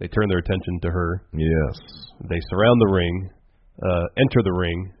 They turn their attention to her. Yes. They surround the ring, enter the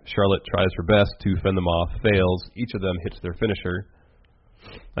ring. Charlotte tries her best to fend them off, fails. Each of them hits their finisher,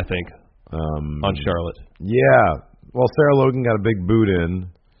 I think, on Charlotte. Yeah. Well, Sarah Logan got a big boot in.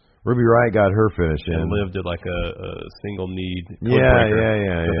 Ruby Riott got her finish in. And Liv did like a single knee. Yeah.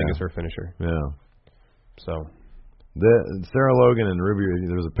 I think it's her finisher. Yeah. So. Sarah Logan and Ruby,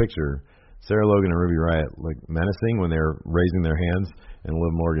 there was a picture. Sarah Logan and Ruby Riott like menacing when they're raising their hands, and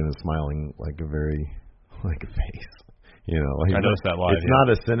Liv Morgan is smiling like a face. You know, like I noticed that live. It's not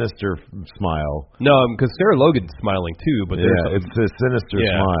a sinister smile. No, because Sarah Logan's smiling too, but it's a sinister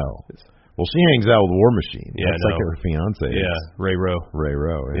smile. Well, she hangs out with War Machine. Yeah, that's like her fiance. Yeah, Ray Rowe.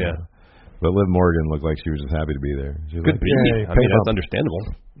 Yeah. But Liv Morgan looked like she was just happy to be there. She was Could like, be. I mean, that's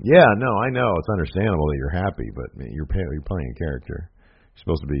understandable. Yeah, no, I know it's understandable that you're happy, but you're playing a character. You're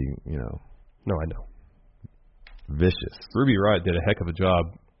supposed to be, No, I know. Vicious. Ruby Riott did a heck of a job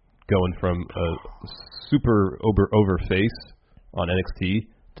going from a super over face on NXT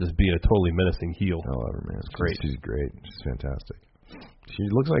to just being a totally menacing heel. I love her, man. It's great. She's great. She's fantastic. She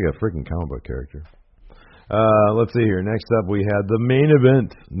looks like a freaking comic book character. Let's see here. Next up, we had the main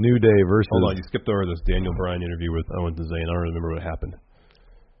event: New Day versus. Hold on, you skipped over this Daniel Bryan interview with Owens and Zayn. I don't remember what happened.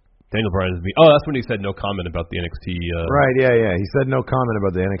 Daniel Bryan that's when he said no comment about the NXT. Right, yeah. He said no comment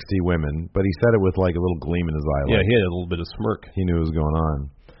about the NXT women, but he said it with like a little gleam in his eye. Yeah, he had a little bit of smirk. He knew what was going on.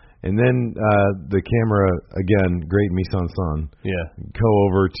 And then the camera, again, great mise en scène. Yeah. Go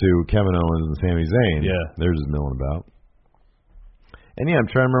over to Kevin Owens and Sami Zayn. Yeah. They're just milling about. And yeah, I'm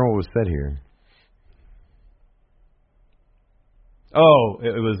trying to remember what was said here. Oh,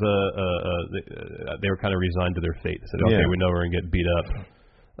 it was they were kind of resigned to their fate. They said, okay, we know we're going to get beat up.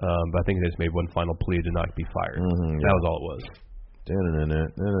 But I think they just made one final plea to not be fired. That was all it was. And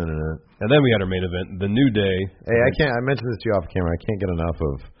then we had our main event, the New Day. Hey, I mentioned this to you off camera. I can't get enough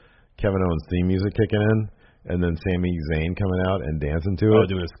of Kevin Owens' theme music kicking in, and then Sami Zayn coming out and dancing to it. Oh,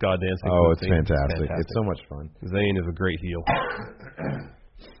 doing a ska dancing. Oh, it's fantastic. It's so much fun. Zayn is a great heel.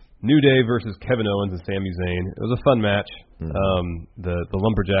 New Day versus Kevin Owens and Sami Zayn. It was a fun match. The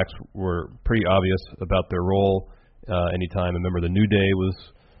Lumberjacks were pretty obvious about their role. Anytime, remember, the New Day was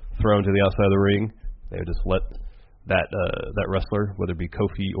thrown to the outside of the ring, they would just let that wrestler, whether it be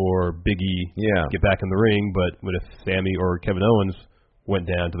Kofi or Big E, get back in the ring. But if Sami or Kevin Owens went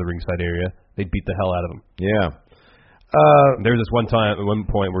down to the ringside area, they'd beat the hell out of them. Yeah. There was this one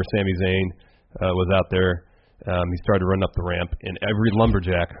point where Sami Zayn was out there. He started to run up the ramp, and every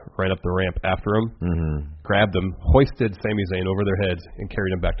lumberjack ran up the ramp after him, grabbed them, hoisted Sami Zayn over their heads, and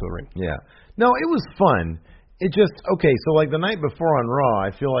carried him back to the ring. Yeah. No, it was fun. It just, okay, so like the night before on Raw,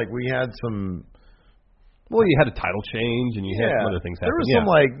 I feel like we had some... Well, you had a title change, and you had some other things happening.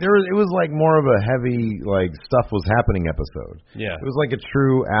 There was it was like more of a heavy, like, stuff was happening episode. Yeah. It was like a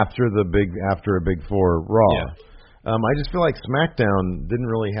true after a Big Four Raw. Yeah. I just feel like SmackDown didn't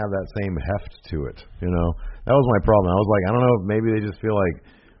really have that same heft to it, That was my problem. I was like, I don't know, maybe they just feel like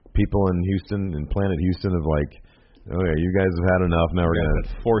people in Houston and Planet Houston have like, okay, you guys have had enough. Now we're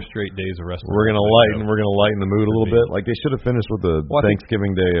gonna 4 straight days of wrestling. We're gonna lighten the mood a little bit. Like they should have finished with the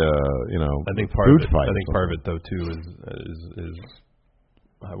Thanksgiving Day, I think food fight. I think part of it though too is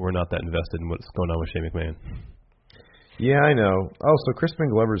we're not that invested in what's going on with Shane McMahon. Yeah, I know. Oh, so Crispin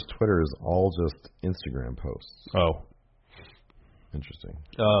Glover's Twitter is all just Instagram posts. Oh. Interesting.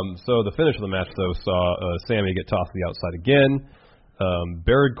 So the finish of the match, though, saw Sami get tossed to the outside again.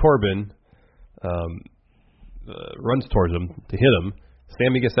 Baron Corbin runs towards him to hit him.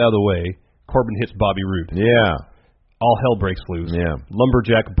 Sami gets out of the way. Corbin hits Bobby Roode. Yeah. All hell breaks loose. Yeah.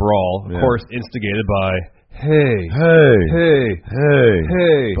 Lumberjack brawl, of course, instigated by, hey,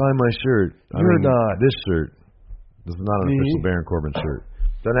 buy my shirt. Not. This shirt. This is not an official Baron Corbin shirt.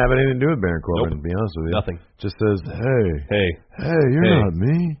 Doesn't have anything to do with Baron Corbin, to be honest with you. Nothing. Just says, hey, you're not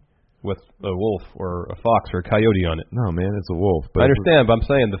me. With a wolf or a fox or a coyote on it. No, man, it's a wolf. But I understand, but I'm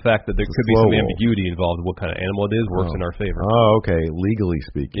saying the fact that there could be some ambiguity involved in what kind of animal it is works in our favor. Oh, okay. Legally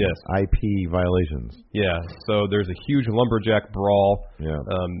speaking. Yes. IP violations. Yeah. So there's a huge lumberjack brawl. Yeah.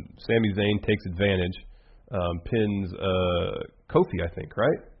 Sami Zayn takes advantage, pins Kofi, I think,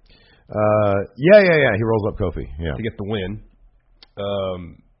 right? Yeah. He rolls up Kofi. Yeah. To get the win.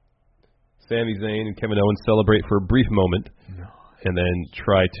 Sami Zayn and Kevin Owens celebrate for a brief moment. No. And then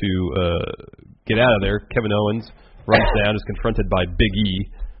try to get out of there. Kevin Owens runs down, is confronted by Big E.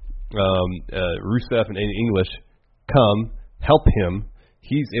 Rusev and English come, help him.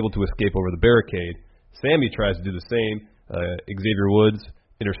 He's able to escape over the barricade. Sami tries to do the same. Xavier Woods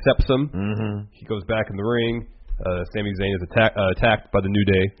intercepts him. Mm-hmm. He goes back in the ring. Sami Zayn is attacked by the New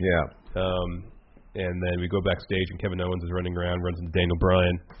Day. Yeah. And then we go backstage, and Kevin Owens is running around, runs into Daniel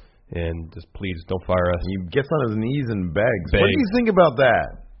Bryan, and just please don't fire us. He gets on his knees and begs. What do you think about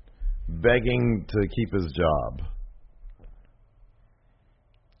that? Begging to keep his job.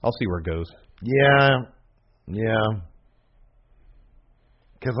 I'll see where it goes. Yeah.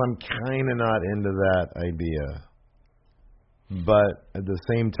 Because I'm kind of not into that idea. But at the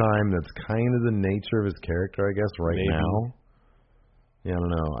same time, that's kind of the nature of his character, I guess, Maybe. now. Yeah, I don't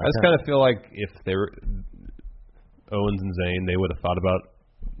know. I just kind of feel like if they were Owens and Zayn, they would have thought about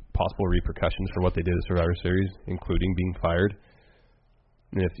possible repercussions for what they did at Survivor Series, including being fired.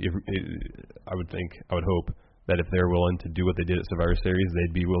 And I would hope that if they're willing to do what they did at Survivor Series,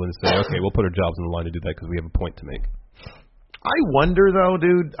 they'd be willing to say, okay, we'll put our jobs on the line to do that because we have a point to make. I wonder, though,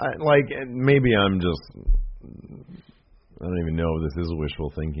 dude, maybe I don't even know if this is wishful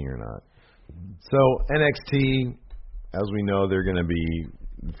thinking or not. So NXT, as we know, they're going to be,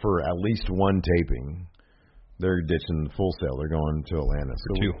 for at least one taping, they're ditching Full Sail. They're going to Atlanta.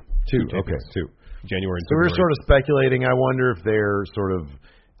 So Two. Okay, two. January and so February. We're sort of speculating. I wonder if they're sort of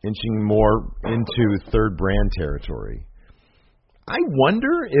inching more into third brand territory. I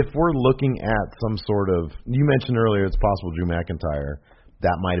wonder if we're looking at some sort of, you mentioned earlier it's possible Drew McIntyre,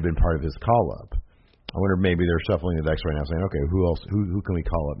 that might have been part of his call-up. I wonder if maybe they're shuffling the decks right now saying, okay, who can we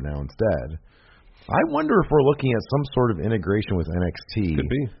call up now instead? I wonder if we're looking at some sort of integration with NXT. Could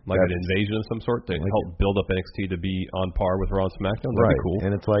be. Like an invasion of some sort. They help build up NXT to be on par with Raw and SmackDown. That'd be cool.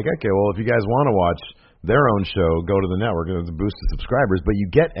 And it's like, okay, well, if you guys want to watch their own show, go to the network and it's a boost to subscribers, but you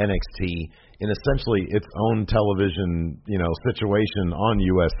get NXT in essentially its own television, situation on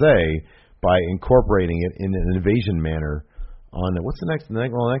USA by incorporating it in an invasion manner on what's the next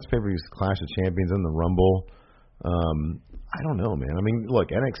pay-per-view is Clash of Champions and the Rumble. I don't know, man. I mean, look,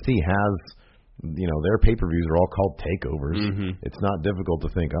 NXT has, their pay-per-views are all called takeovers. Mm-hmm. It's not difficult to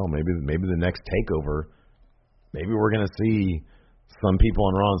think, maybe the next takeover, maybe we're going to see some people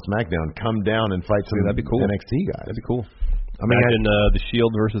on Raw and SmackDown come down and fight some that'd be cool. NXT guys. That'd be cool. Imagine the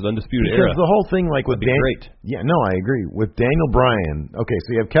Shield versus Undisputed Era. Because the whole thing, with great. Yeah, no, I agree. With Daniel Bryan, okay, so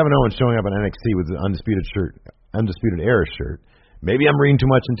you have Kevin Owens showing up on NXT with the Undisputed Era shirt. Maybe I'm reading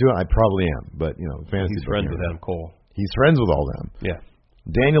too much into it. I probably am, but fantasy. He's friends with Adam Cole. He's friends with all them. Yeah.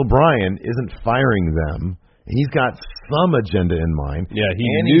 Daniel Bryan isn't firing them. He's got some agenda in mind. Yeah, he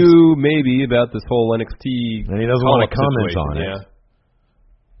knew maybe about this whole NXT, and he doesn't want to comment on it. Yeah.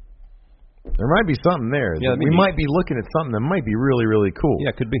 There might be something there. Yeah, we might be looking at something that might be really, really cool.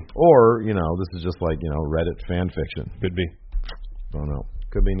 Yeah, could be. Or, this is just like, Reddit fan fiction. Could be. Don't know.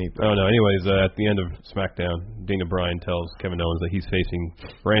 Could be neat. Oh, no. Anyways, at the end of SmackDown, Daniel Bryan tells Kevin Owens that he's facing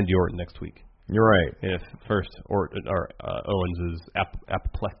Randy Orton next week. You're right. And if first Owens is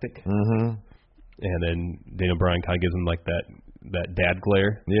apoplectic, mm-hmm. and then Daniel Bryan kind of gives him like that dad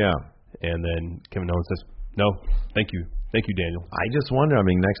glare. Yeah. And then Kevin Owens says, no, thank you. Thank you, Daniel. I just wonder,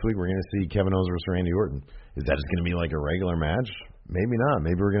 next week we're going to see Kevin Owens versus Randy Orton. Is that just going to be like a regular match? Maybe not.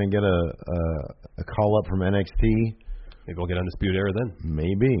 Maybe we're going to get a call-up from NXT. Maybe we'll get Undisputed Era then.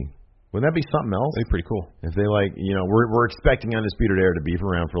 Maybe. Wouldn't that be something else? That'd be pretty cool. If they we're expecting Undisputed Era to be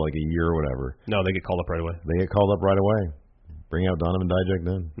around for like a year or whatever. No, they get called up right away. They get called up right away. Bring out Donovan Dijak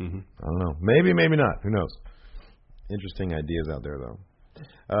then. Mm-hmm. I don't know. Maybe, maybe not. Who knows? Interesting ideas out there, though.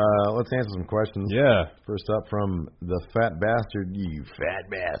 Let's answer some questions. Yeah. First up from the fat bastard, you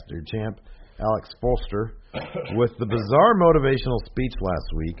fat bastard champ, Alex Foster. With the bizarre motivational speech last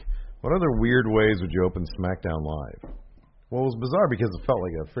week, what other weird ways would you open SmackDown Live? Well, it was bizarre because it felt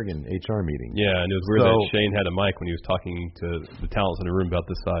like a friggin' HR meeting. Yeah, and it was weird that Shane had a mic when he was talking to the talents in the room about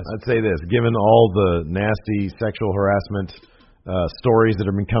this size. I'd say this, given all the nasty sexual harassment stories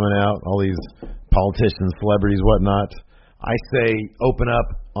that have been coming out, all these politicians, celebrities, whatnot, I say open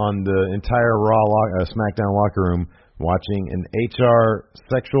up on the entire SmackDown locker room watching an HR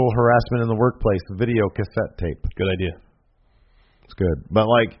sexual harassment in the workplace video cassette tape. Good idea. It's good. But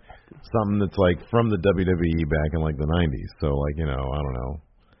something that's from the WWE back in the 90s. So I don't know.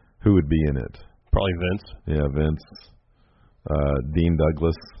 Who would be in it? Probably Vince. Yeah, Vince. Dean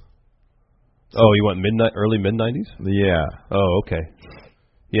Douglas. Oh, you want early mid-90s? Yeah. Oh, okay.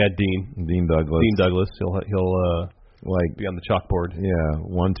 Yeah, Dean. Dean Douglas. Dean Douglas. He'll be on the chalkboard. Yeah,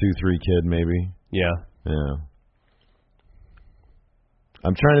 1, 2, 3 kid maybe. Yeah. Yeah.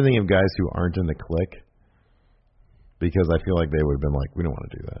 I'm trying to think of guys who aren't in the clique because I feel like they would have been we don't want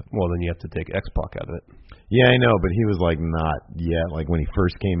to do that. Well, then you have to take X-Pac out of it. Yeah, I know, but he was not yet, when he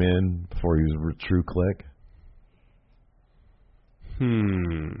first came in, before he was a true clique.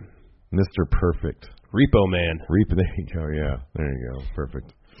 Mr. Perfect. Repo Man. There you go, yeah. There you go.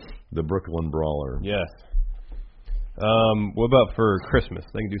 Perfect. The Brooklyn Brawler. Yes. What about for Christmas?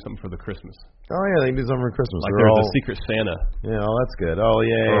 They can do something for the Christmas. Oh, yeah, they can do something for Christmas. Like there's a Secret Santa. Yeah, oh, that's good. Oh,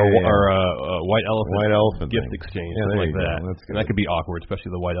 yeah. Or a White Elephant gift exchange. Yeah, something like that. That's good. And that could be awkward,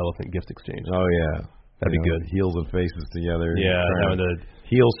 especially the White Elephant gift exchange. Oh, yeah. That'd be good. Heels and faces together. Yeah.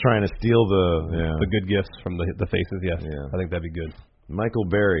 Heels trying to steal the good gifts from the faces, yes. Yeah. I think that'd be good. Michael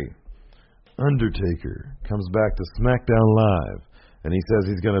Berry. Undertaker comes back to Smackdown Live, and he says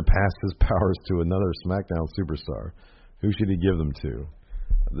he's going to pass his powers to another Smackdown superstar. Who should he give them to?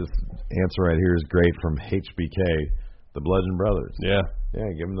 This answer right here is great from HBK, the Bludgeon Brothers. Yeah. Yeah,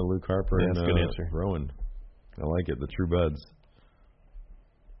 give him to Luke Harper and that's a good answer. Rowan. I like it, the True Buds.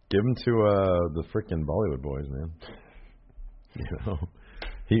 Give him to the freaking Bollywood Boys, man. You know,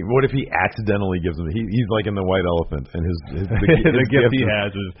 what if he accidentally gives him? He's like in the White Elephant, and his the gift he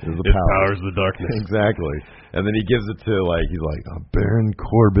has is the powers of the darkness. Exactly, and then he gives it to he's like Baron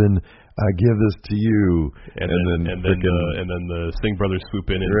Corbin. I give this to you, and then the Singh brothers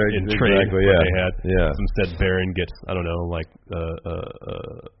swoop in and trade what they had. Yeah. Instead, Baron gets a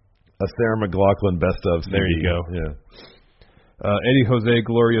Sarah McLachlan best of. There you go. Yeah. Eddie Jose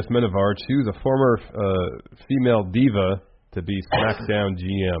Glorious Menivar choose a former female diva to be SmackDown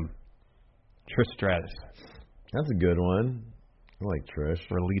GM. Trish Stratus. That's a good one. I like Trish.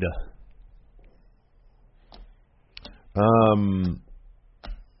 Or Lita.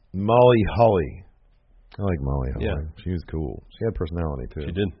 Molly Holly. I like Molly Holly. Yeah. She was cool. She had personality, too.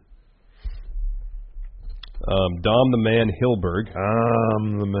 She did. Dom the Man Hilberg.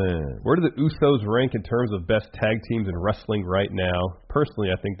 Dom the Man. Where do the Usos rank in terms of best tag teams in wrestling right now?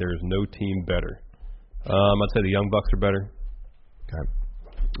 Personally, I think there is no team better. I'd say the Young Bucks are better. Okay.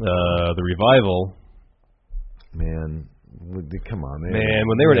 The Revival. Man, come on, man. Man,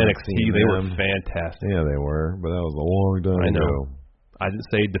 when they were in NXT, they were fantastic. Yeah, they were, but that was a long time ago. I didn't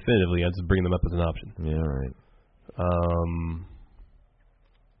say definitively. I just bring them up as an option. Yeah, right.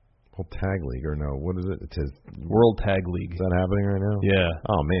 Well, Tag League, or no, what is it? It says World Tag League. Is that happening right now? Yeah.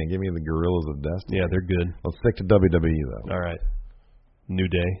 Oh, man, give me the Gorillas of Destiny. Yeah, they're good. Let's stick to WWE, though. All right. New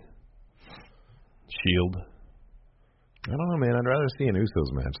Day. Shield. I don't know, man. I'd rather see an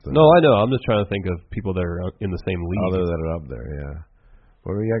Usos match than. No, I know. I'm just trying to think of people that are in the same league. Other that are up there, yeah.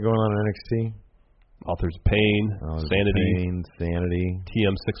 What do we got going on in NXT? Authors of Pain, Sanity,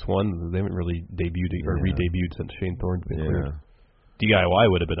 TM61. They haven't really debuted or re-debuted since Shane Thorne's been cleared. DIY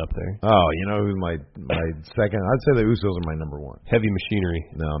would have been up there. Oh, you know who's my second? I'd say the Usos are my number one. Heavy Machinery.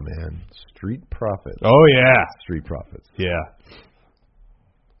 No, man. Street Profits. Oh, yeah. Street Profits. Yeah.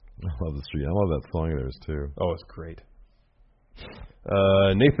 I love the Street. I love that song of theirs, too. Oh, it's great.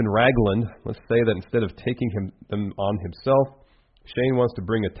 Nathan Ragland. Let's say that instead of taking them on himself, Shane wants to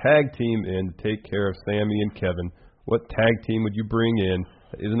bring a tag team in to take care of Sami and Kevin. What tag team would you bring in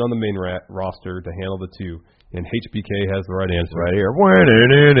that isn't on the main roster to handle the two? And HBK has the right answer. Right here.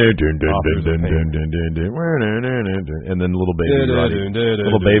 And then little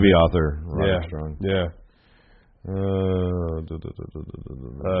baby author. Yeah. Strong. Yeah.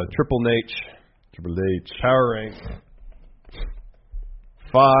 Triple H. Power rank.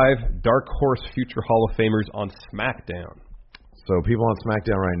 5 Dark Horse Future Hall of Famers on SmackDown. So people on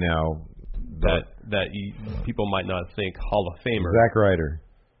SmackDown right now that people might not think Hall of Famer. Zack Ryder.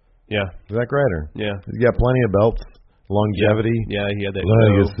 Yeah. Zack Ryder. Yeah. He's got plenty of belts. Longevity. Yeah, he had that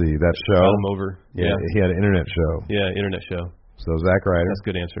Legacy. That show. Got him over. Yeah, he had an internet show. Yeah, internet show. So Zack Ryder. That's a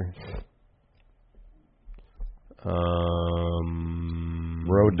good answer.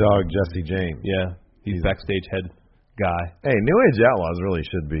 Road Dogg Jesse James. Yeah, he's backstage head guy. Hey, New Age Outlaws really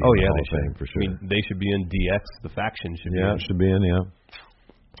should be. Oh yeah, the they should for sure. I mean, they should be in DX. The faction should be. Yeah, it should be in. Yeah.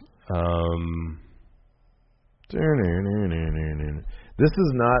 This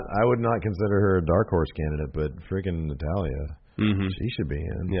is not. I would not consider her a dark horse candidate, but freaking Natalia, she should be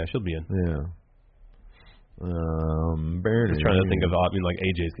in. Yeah, she'll be in. Yeah. Just trying to think of. I mean, like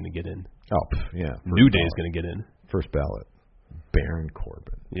AJ's going to get in. Oh, yeah. New Day's going to get in. First ballot. Baron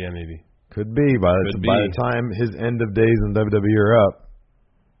Corbin. Yeah, maybe. Could be by the time his end of days in WWE are up.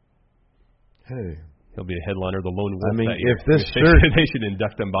 Hey. He'll be a headliner, the lone wolf. I mean, that year. if this shirt... They should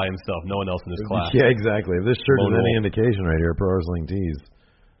induct him by himself. No one else in his class. Yeah, exactly. If this shirt lone is any wolf. indication right here, Pro Wrestling Tees,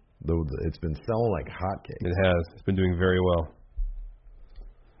 it's been selling like hotcakes. It has. It's been doing very well.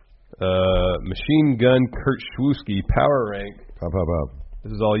 Machine Gun Kurt Schwooski, Power Rank. Pop.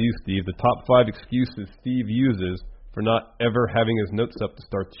 This is all you, Steve. The top 5 excuses Steve uses for not ever having his notes up to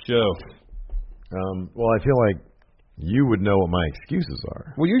start the show. Well, I feel like You would know what my excuses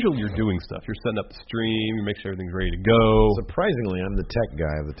are. Well, usually you're doing stuff. You're setting up the stream. You make sure everything's ready to go. Surprisingly, I'm the tech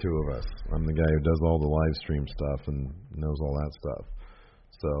guy of the two of us. I'm the guy who does all the live stream stuff and knows all that stuff.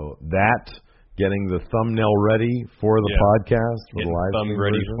 So that, getting the thumbnail ready for the podcast, for the live thumb stream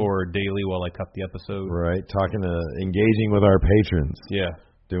ready version. for daily while I cut the episode. Right, engaging with our patrons. Yeah.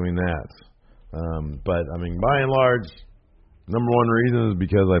 Doing that. But, I mean, by and large, number one reason is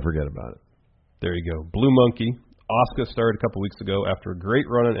because I forget about it. There you go. Blue Monkey. Asuka started a couple weeks ago after a great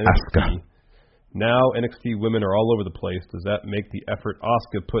run on NXT. Asuka. Now NXT women are all over the place. Does that make the effort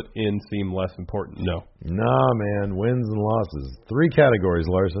Asuka put in seem less important? No. Nah, man. Wins and losses. 3 categories,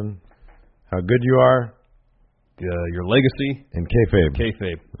 Larson. How good you are. Your legacy. And kayfabe.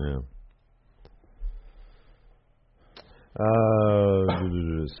 Kayfabe. Yeah.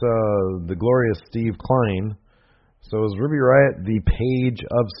 So, the glorious Steve Klein. So, is Ruby Riott the Paige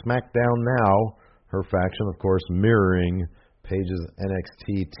of SmackDown now? Her faction, of course, mirroring Paige's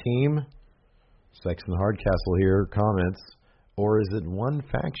NXT team. Sexton Hardcastle here comments, or is it one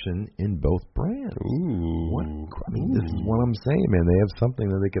faction in both brands? Ooh. This is what I'm saying, man. They have something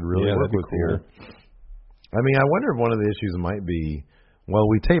that they could really work with here. I mean, I wonder if one of the issues might be, well,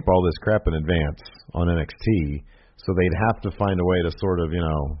 we tape all this crap in advance on NXT, so they'd have to find a way to sort of, I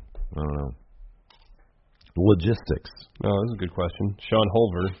don't know, logistics. Oh, that's a good question. Sean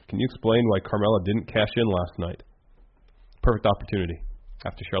Holver, can you explain why Carmella didn't cash in last night? Perfect opportunity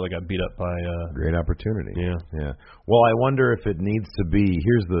after Charlotte got beat up by... Great opportunity. Yeah. Well, I wonder if it needs to be...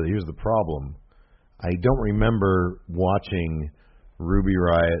 Here's the problem. I don't remember watching Ruby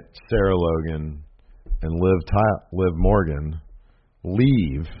Riott, Sarah Logan, and Liv Morgan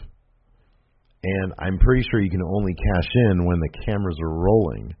leave, and I'm pretty sure you can only cash in when the cameras are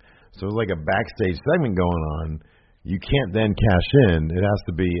rolling. So it's like a backstage segment going on. You can't then cash in. It has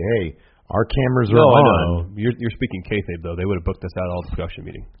to be, hey, our cameras are on. No. You're speaking kayfabe, though. They would have booked this out all discussion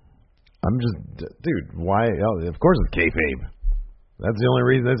meeting. I'm just, dude, why? Oh, of course it's kayfabe. That's the only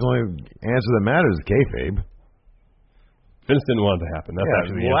reason. That's the only answer that matters is kayfabe. Vince didn't want it to happen. That's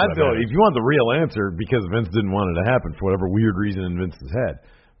actually the answer. If you want the real answer, because Vince didn't want it to happen for whatever weird reason in Vince's head.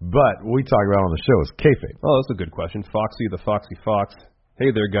 But what we talk about on the show is kayfabe. Oh, that's a good question. Foxy the Foxy Fox. Hey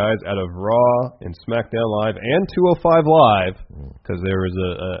there, guys. Out of Raw and SmackDown Live and 205 Live, because there was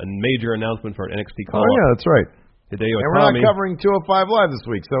a major announcement for an NXT call. Oh, yeah, that's right. Hideo And we're not covering 205 Live this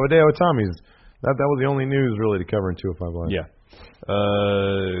week, so Hideo Itami's, that was the only news really to cover in 205 Live. Yeah.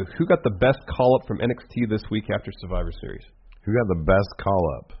 Who got the best call-up from NXT this week after Survivor Series? Who got the best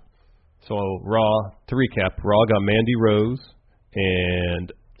call-up? So, Raw, to recap, Raw got Mandy Rose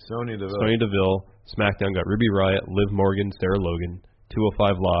and Sonya Deville. SmackDown got Ruby Riott, Liv Morgan, Sarah Logan.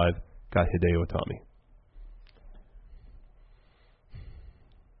 205 Live got Hideo Itami.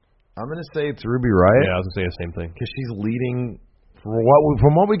 I'm going to say it's Ruby Riott. Yeah, I was going to say the same thing. Because she's leading,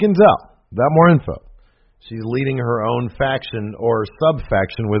 from what we can tell, that more info, she's leading her own faction or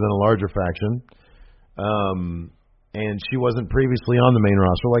sub-faction within a larger faction. And she wasn't previously on the main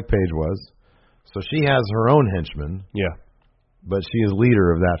roster like Paige was. So she has her own henchmen. Yeah. But she is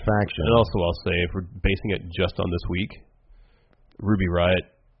leader of that faction. And also I'll say, if we're basing it just on this week, Ruby Riott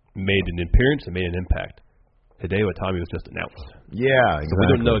made an appearance and made an impact. Hideo Itami was just announced. Yeah, exactly. So we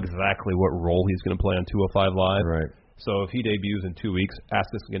don't know exactly what role he's going to play on 205 Live. Right. So if he debuts in 2 weeks, ask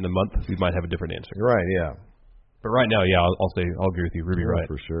us again in a month, we might have a different answer. Right, yeah. But right now, yeah, I'll agree with you, Ruby Riott.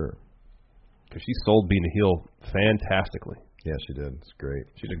 For sure. Because she sold being a heel fantastically. Yeah, she did. It's great.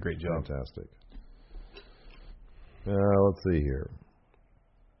 She did a great job. Fantastic. Let's see here.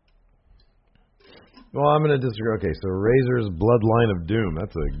 Well, I'm going to disagree. Okay, so Razor's Bloodline of Doom.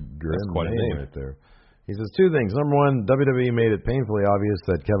 That's a grim name right there. He says 2 things. Number 1, WWE made it painfully obvious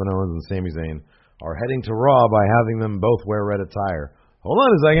that Kevin Owens and Sami Zayn are heading to Raw by having them both wear red attire. Hold on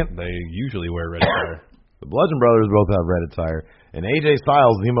a second. They usually wear red attire. The Bludgeon Brothers both have red attire. And AJ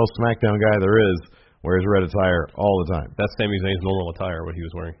Styles, the most SmackDown guy there is, wears red attire all the time. That's Sami Zayn's normal attire, what he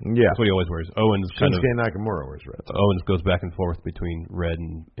was wearing. Yeah. That's what he always wears. Owens kind of... Shinsuke Nakamura wears red attire. Owens goes back and forth between red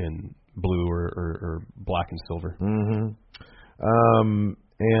and blue or black and silver. Mm-hmm.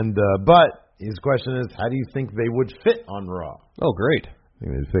 But his question is, how do you think they would fit on Raw? Oh, great. I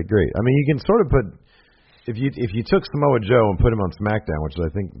think they'd fit great. I mean, you can sort of put... If you took Samoa Joe and put him on SmackDown, which is,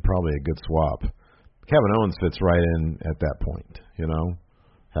 I think, probably a good swap, Kevin Owens fits right in at that point, you know?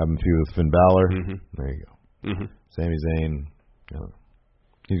 Have him feud with Finn Balor. Mm-hmm. There you go. Mm-hmm. Sami Zayn.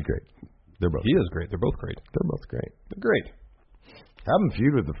 He's great. He is great. They're both great. They're both great. They're great. Have him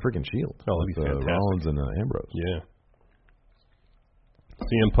feud with the freaking Shield. Oh, that'd be fantastic. Rollins and Ambrose. Yeah.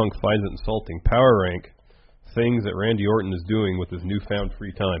 CM Punk finds it insulting. Power rank things that Randy Orton is doing with his newfound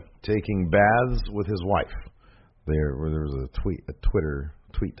free time. Taking baths with his wife. there was a Twitter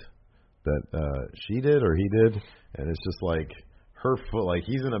tweet that she did or he did, and it's just like her foot, like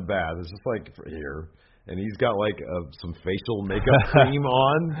he's in a bath. It's just like here, and he's got like some facial makeup cream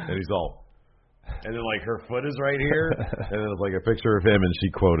on, and he's all, and then like her foot is right here, and then it's like a picture of him, and she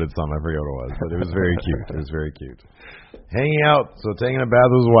quoted some, I forget what it was, but it was very cute. It was very cute. Hanging out, so taking a bath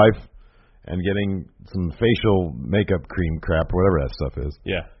with his wife, and getting some facial makeup cream crap, or whatever that stuff is.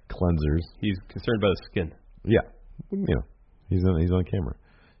 Yeah. Cleansers. He's concerned about his skin. Yeah. You know, he's on camera.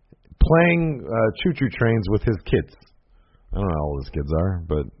 Playing choo-choo trains with his kids. I don't know how old his kids are,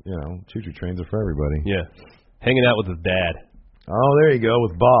 but, you know, choo-choo trains are for everybody. Yeah. Hanging out with his dad. Oh, there you go,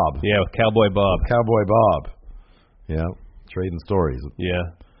 with Bob. Yeah, with Cowboy Bob. Cowboy Bob. Yeah, trading stories. Yeah.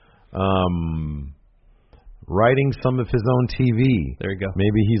 Writing some of his own TV. There you go.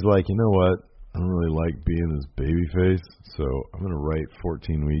 Maybe he's like, you know what? I don't really like being this baby face, so I'm going to write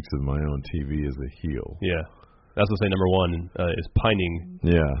 14 weeks of my own TV as a heel. Yeah. That's what I say number one is pining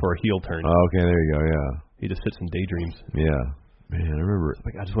for a heel turn. Oh, okay, there you go, yeah. He just sits in daydreams. Yeah. Man, I remember.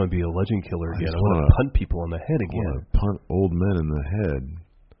 Like, I just want to be a legend killer again. I want to punt people on the head again. I want to punt old men in the head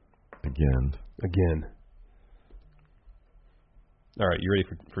again. All right, you ready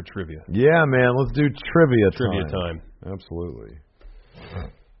for trivia? Yeah, man, let's do trivia time. Absolutely.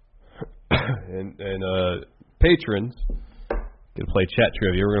 and patrons can play chat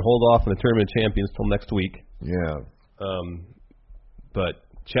trivia. We're going to hold off on the Tournament of Champions till next week. Yeah. But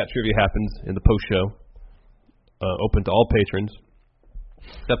chat trivia happens in the post show. Open to all patrons,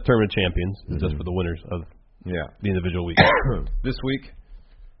 except Tournament of Champions, just for the winners of the individual week. This week,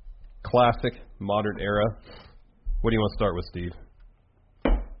 classic, modern era. What do you want to start with, Steve?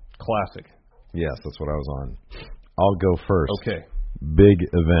 Classic. Yes, that's what I was on. I'll go first. Okay. Big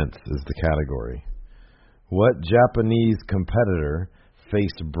events is the category. What Japanese competitor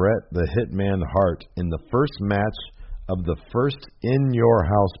faced Bret the Hitman Hart in the first match of the first In Your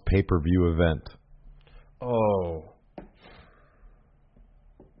House pay-per-view event? Oh.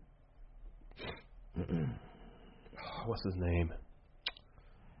 What's his name?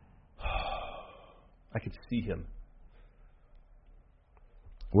 I could see him.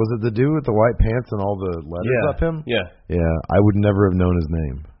 Was it the dude with the white pants and all the letters up him? Yeah. Yeah, I would never have known his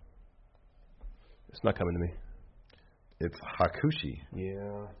name. It's not coming to me. It's Hakushi.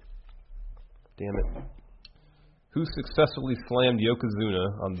 Yeah. Damn it. Who successfully slammed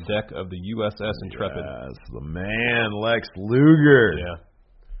Yokozuna on the deck of the USS Intrepid? Yes, the man, Lex Luger. Yeah.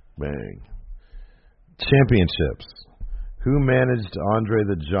 Bang. Championships. Who managed Andre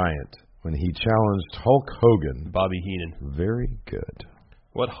the Giant when he challenged Hulk Hogan? Bobby Heenan. Very good.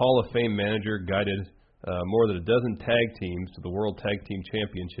 What Hall of Fame manager guided more than a dozen tag teams to the World Tag Team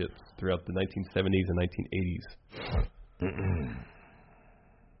Championships throughout the 1970s and 1980s?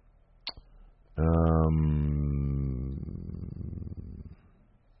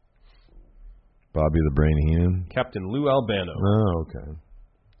 Bobby the Brain Heenan. Captain Lou Albano. Oh, okay.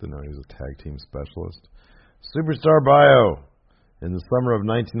 Didn't know he was a tag team specialist. Superstar bio. In the summer of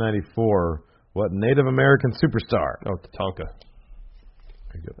 1994, what Native American superstar? Oh, Tatanka.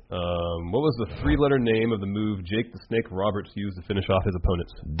 Very good. What was the three-letter name of the move Jake the Snake Roberts used to finish off his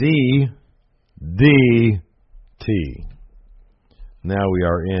opponents? T. Now we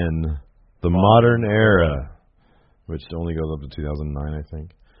are in the modern era, which only goes up to 2009, I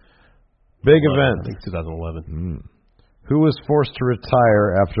think. Big event. I think 2011. Who was forced to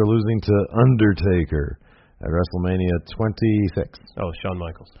retire after losing to Undertaker at WrestleMania 26? Oh, Shawn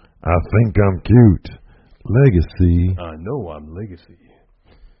Michaels. I think I'm cute. Legacy. I know I'm Legacy.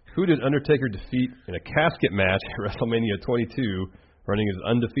 Who did Undertaker defeat in a casket match at WrestleMania 22, running his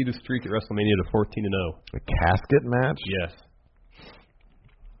undefeated streak at WrestleMania to 14-0? A casket match? Yes.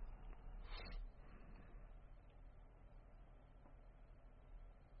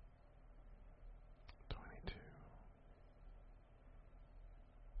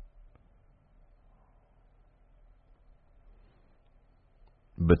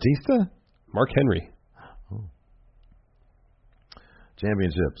 Batista? Mark Henry. Oh.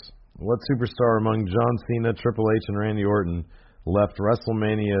 Championships. What superstar among John Cena, Triple H, and Randy Orton left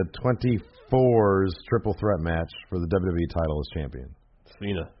WrestleMania 24's triple threat match for the WWE title as champion?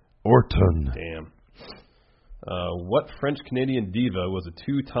 Cena. Orton. Damn. What French-Canadian diva was a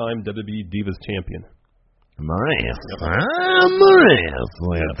two-time WWE Divas champion? Maurice. Maurice.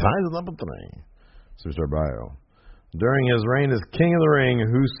 It ties it up with three. Superstar bio. During his reign as King of the Ring,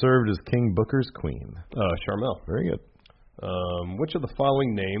 who served as King Booker's queen? Charmel. Very good. Which of the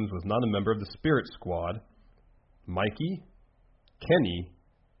following names was not a member of the Spirit Squad? Mikey, Kenny,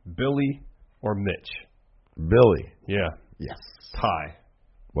 Billy, or Mitch? Billy. Yeah. Yes. Tie.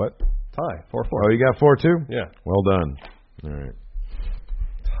 What? Tie, 4-4. Oh, you got 4 too? Yeah. Well done. All right.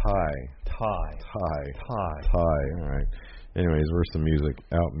 Tie. Tie. All right. Anyways, where's some music?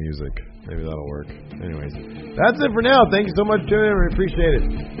 Out music. Maybe that'll work. Anyways, that's it for now. Thank you so much for tuning in. We appreciate it.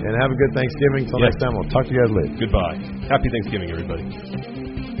 And have a good Thanksgiving. Till next time, we'll talk to you guys later. Goodbye. Happy Thanksgiving, everybody.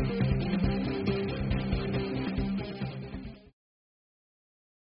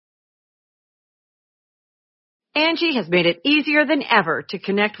 Angie has made it easier than ever to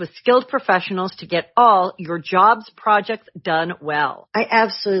connect with skilled professionals to get all your jobs projects done well. I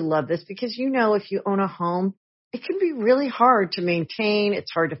absolutely love this because, you know, if you own a home, it can be really hard to maintain.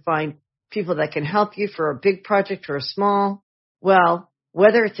 It's hard to find people that can help you for a big project or a small. Well,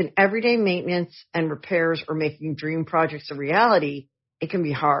 whether it's in everyday maintenance and repairs or making dream projects a reality, it can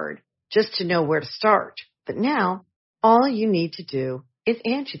be hard just to know where to start. But now, all you need to do is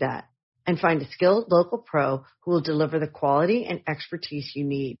Angie that and find a skilled local pro who will deliver the quality and expertise you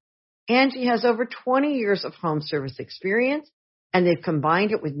need. Angie has over 20 years of home service experience, and they've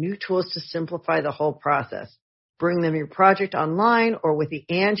combined it with new tools to simplify the whole process. Bring them your project online or with the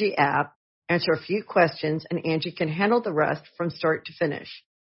Angie app, answer a few questions, and Angie can handle the rest from start to finish.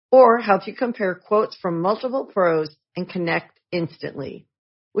 Or help you compare quotes from multiple pros and connect instantly,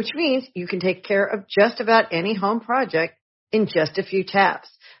 which means you can take care of just about any home project in just a few taps.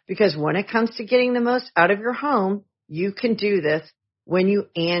 Because when it comes to getting the most out of your home, you can do this when you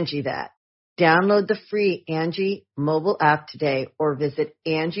Angie that. Download the free Angie mobile app today or visit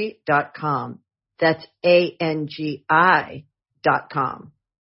Angie.com. That's ANGI.com.